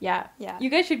yeah, Yeah. you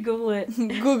guys should Google it.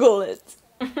 Google it.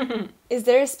 Is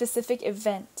there a specific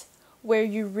event where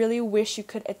you really wish you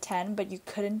could attend but you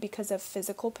couldn't because of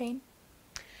physical pain?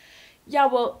 Yeah,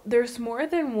 well, there's more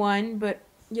than one, but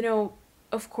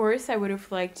of course, I would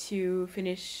have liked to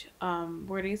finish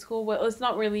boarding school. Well, it's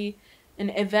not really an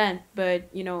event, but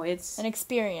it's An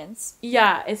experience.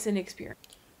 yeah, it's an experience.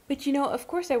 But of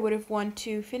course, I would have wanted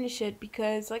to finish it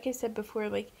because, like I said before,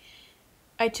 like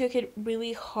I took it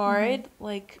really Mm-hmm. hard,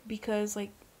 like because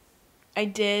like I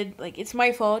did, like it's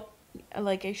my fault.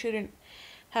 Like I shouldn't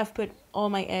have put all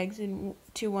my eggs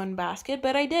into one basket,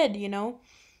 but I did.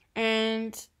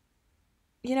 And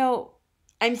you know,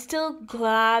 I'm still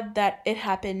glad that it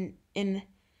happened in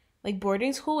like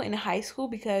boarding school in high school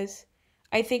because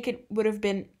I think it would have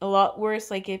been a lot worse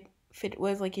like if it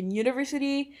was like in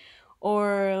university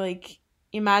or like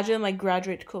imagine like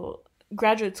graduate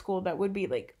school that would be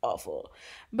like awful.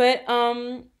 But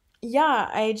yeah,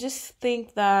 I just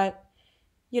think that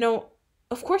you know,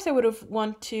 of course I would have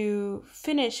want to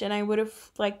finish and I would have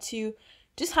liked to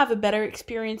just have a better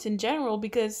experience in general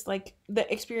because like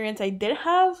the experience I did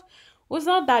have was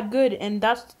not that good and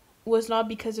that was not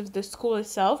because of the school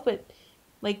itself, but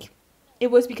like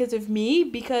it was because of me,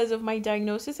 because of my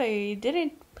diagnosis. I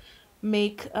didn't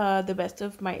make the best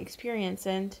of my experience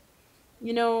and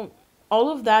you know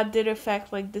all of that did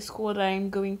affect like the school that I'm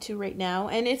going to right now,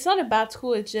 and it's not a bad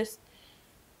school. It's just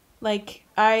like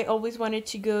I always wanted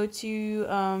to go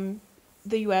to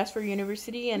the US for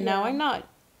university and now Yeah. I'm not.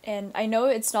 And I know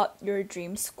it's not your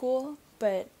dream school,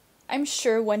 but I'm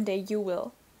sure one day you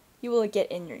will. You will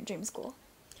get in your dream school.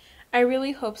 I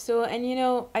really hope so. And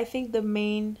I think the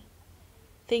main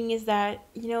thing is that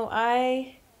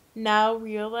now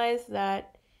realize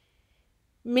that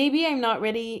maybe I'm not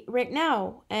ready right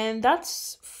now, and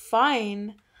that's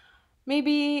fine.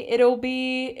 Maybe it'll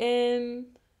be in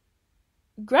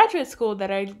graduate school that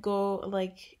I go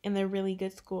like in a really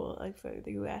good school like for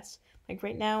the US. Like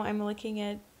right now I'm looking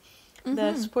at the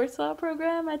Mm-hmm. sports law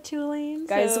program at Tulane,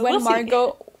 Guys, so we'll when see.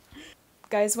 Margot,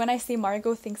 guys, when I say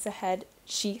Margot thinks ahead,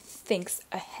 she thinks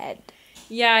ahead.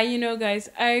 Yeah, guys,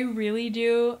 I really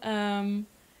do.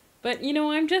 But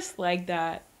I'm just like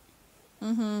that.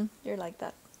 Mm-hmm. You're like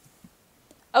that.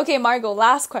 Okay, Margot,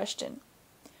 last question.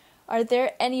 Are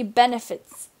there any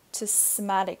benefits to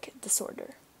somatic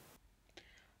disorder?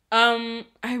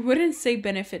 I wouldn't say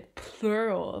benefit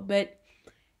plural, but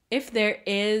if there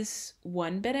is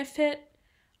one benefit,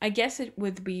 I guess it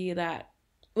would be that,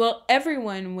 well,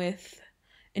 everyone with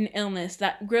an illness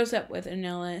that grows up with an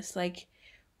illness, like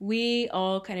we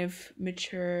all kind of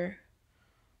mature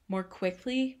more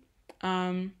quickly.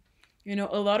 Um, a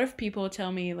lot of people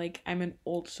tell me like I'm an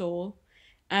old soul,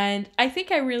 and I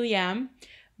think I really am,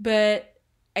 but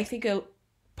I think a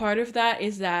part of that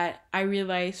is that I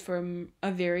realized from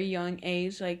a very young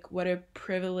age like what a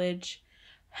privilege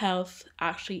health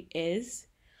actually is.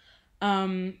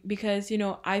 Because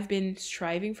I've been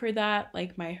striving for that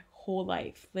like my whole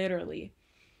life, literally.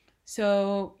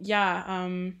 So yeah,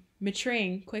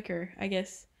 maturing quicker, I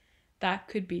guess that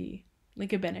could be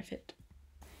like a benefit.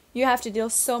 You have to deal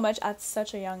so much at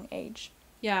such a young age.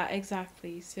 Yeah,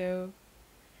 exactly. So,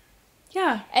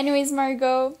 yeah. Anyways,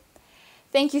 Margot,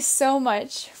 thank you so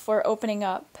much for opening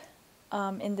up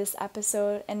in this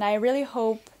episode, and I really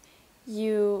hope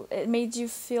it made you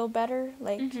feel better,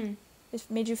 like Mm-hmm. it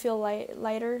made you feel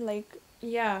lighter, like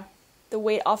Yeah. the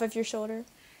weight off of your shoulder.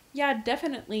 Yeah,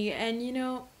 definitely. And,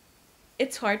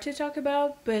 it's hard to talk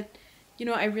about, but,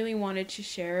 I really wanted to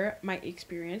share my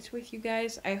experience with you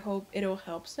guys. I hope it'll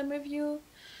help some of you.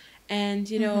 And,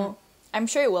 Mm-hmm. I'm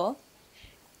sure it will.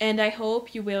 and I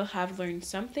hope you will have learned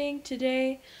something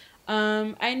today.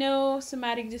 I know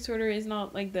somatic disorder is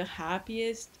not like the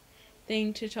happiest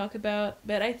thing to talk about,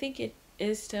 but I think it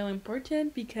is still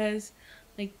important because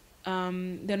like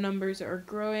the numbers are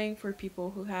growing for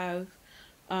people who have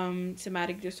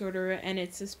somatic disorder, and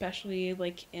it's especially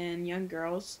like in young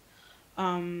girls.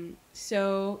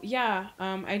 So yeah,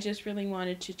 I just really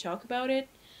wanted to talk about it.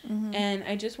 Mm-hmm. And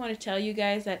I just want to tell you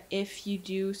guys that if you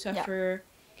do Yeah. suffer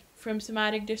from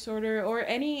somatic disorder or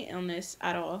any illness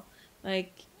at all,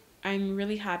 like I'm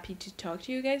really happy to talk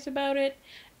to you guys about it,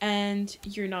 and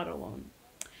you're not alone.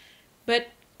 But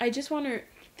I just want to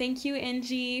thank you,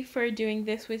 Angie, for doing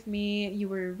this with me. You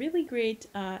were a really great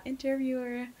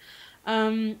interviewer.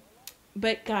 Um,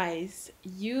 but guys,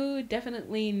 you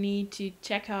definitely need to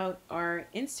check out our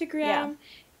Yeah. Instagram.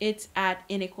 It's at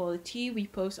inequality. We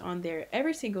post on there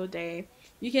every single day.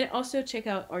 You can also check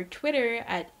out our Twitter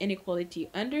at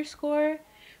inequality underscore.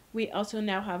 We also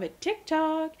now have a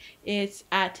TikTok. It's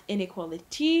at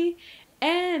inequality.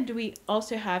 And we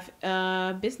also have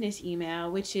a business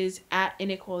email, which is at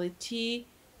inequality.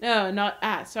 No, not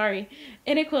at, sorry.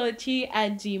 Inequality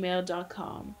at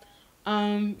gmail.com.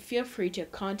 Feel free to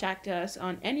contact us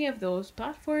on any of those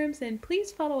platforms, and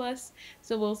please follow us.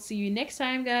 So we'll see you next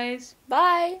time, guys.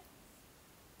 Bye.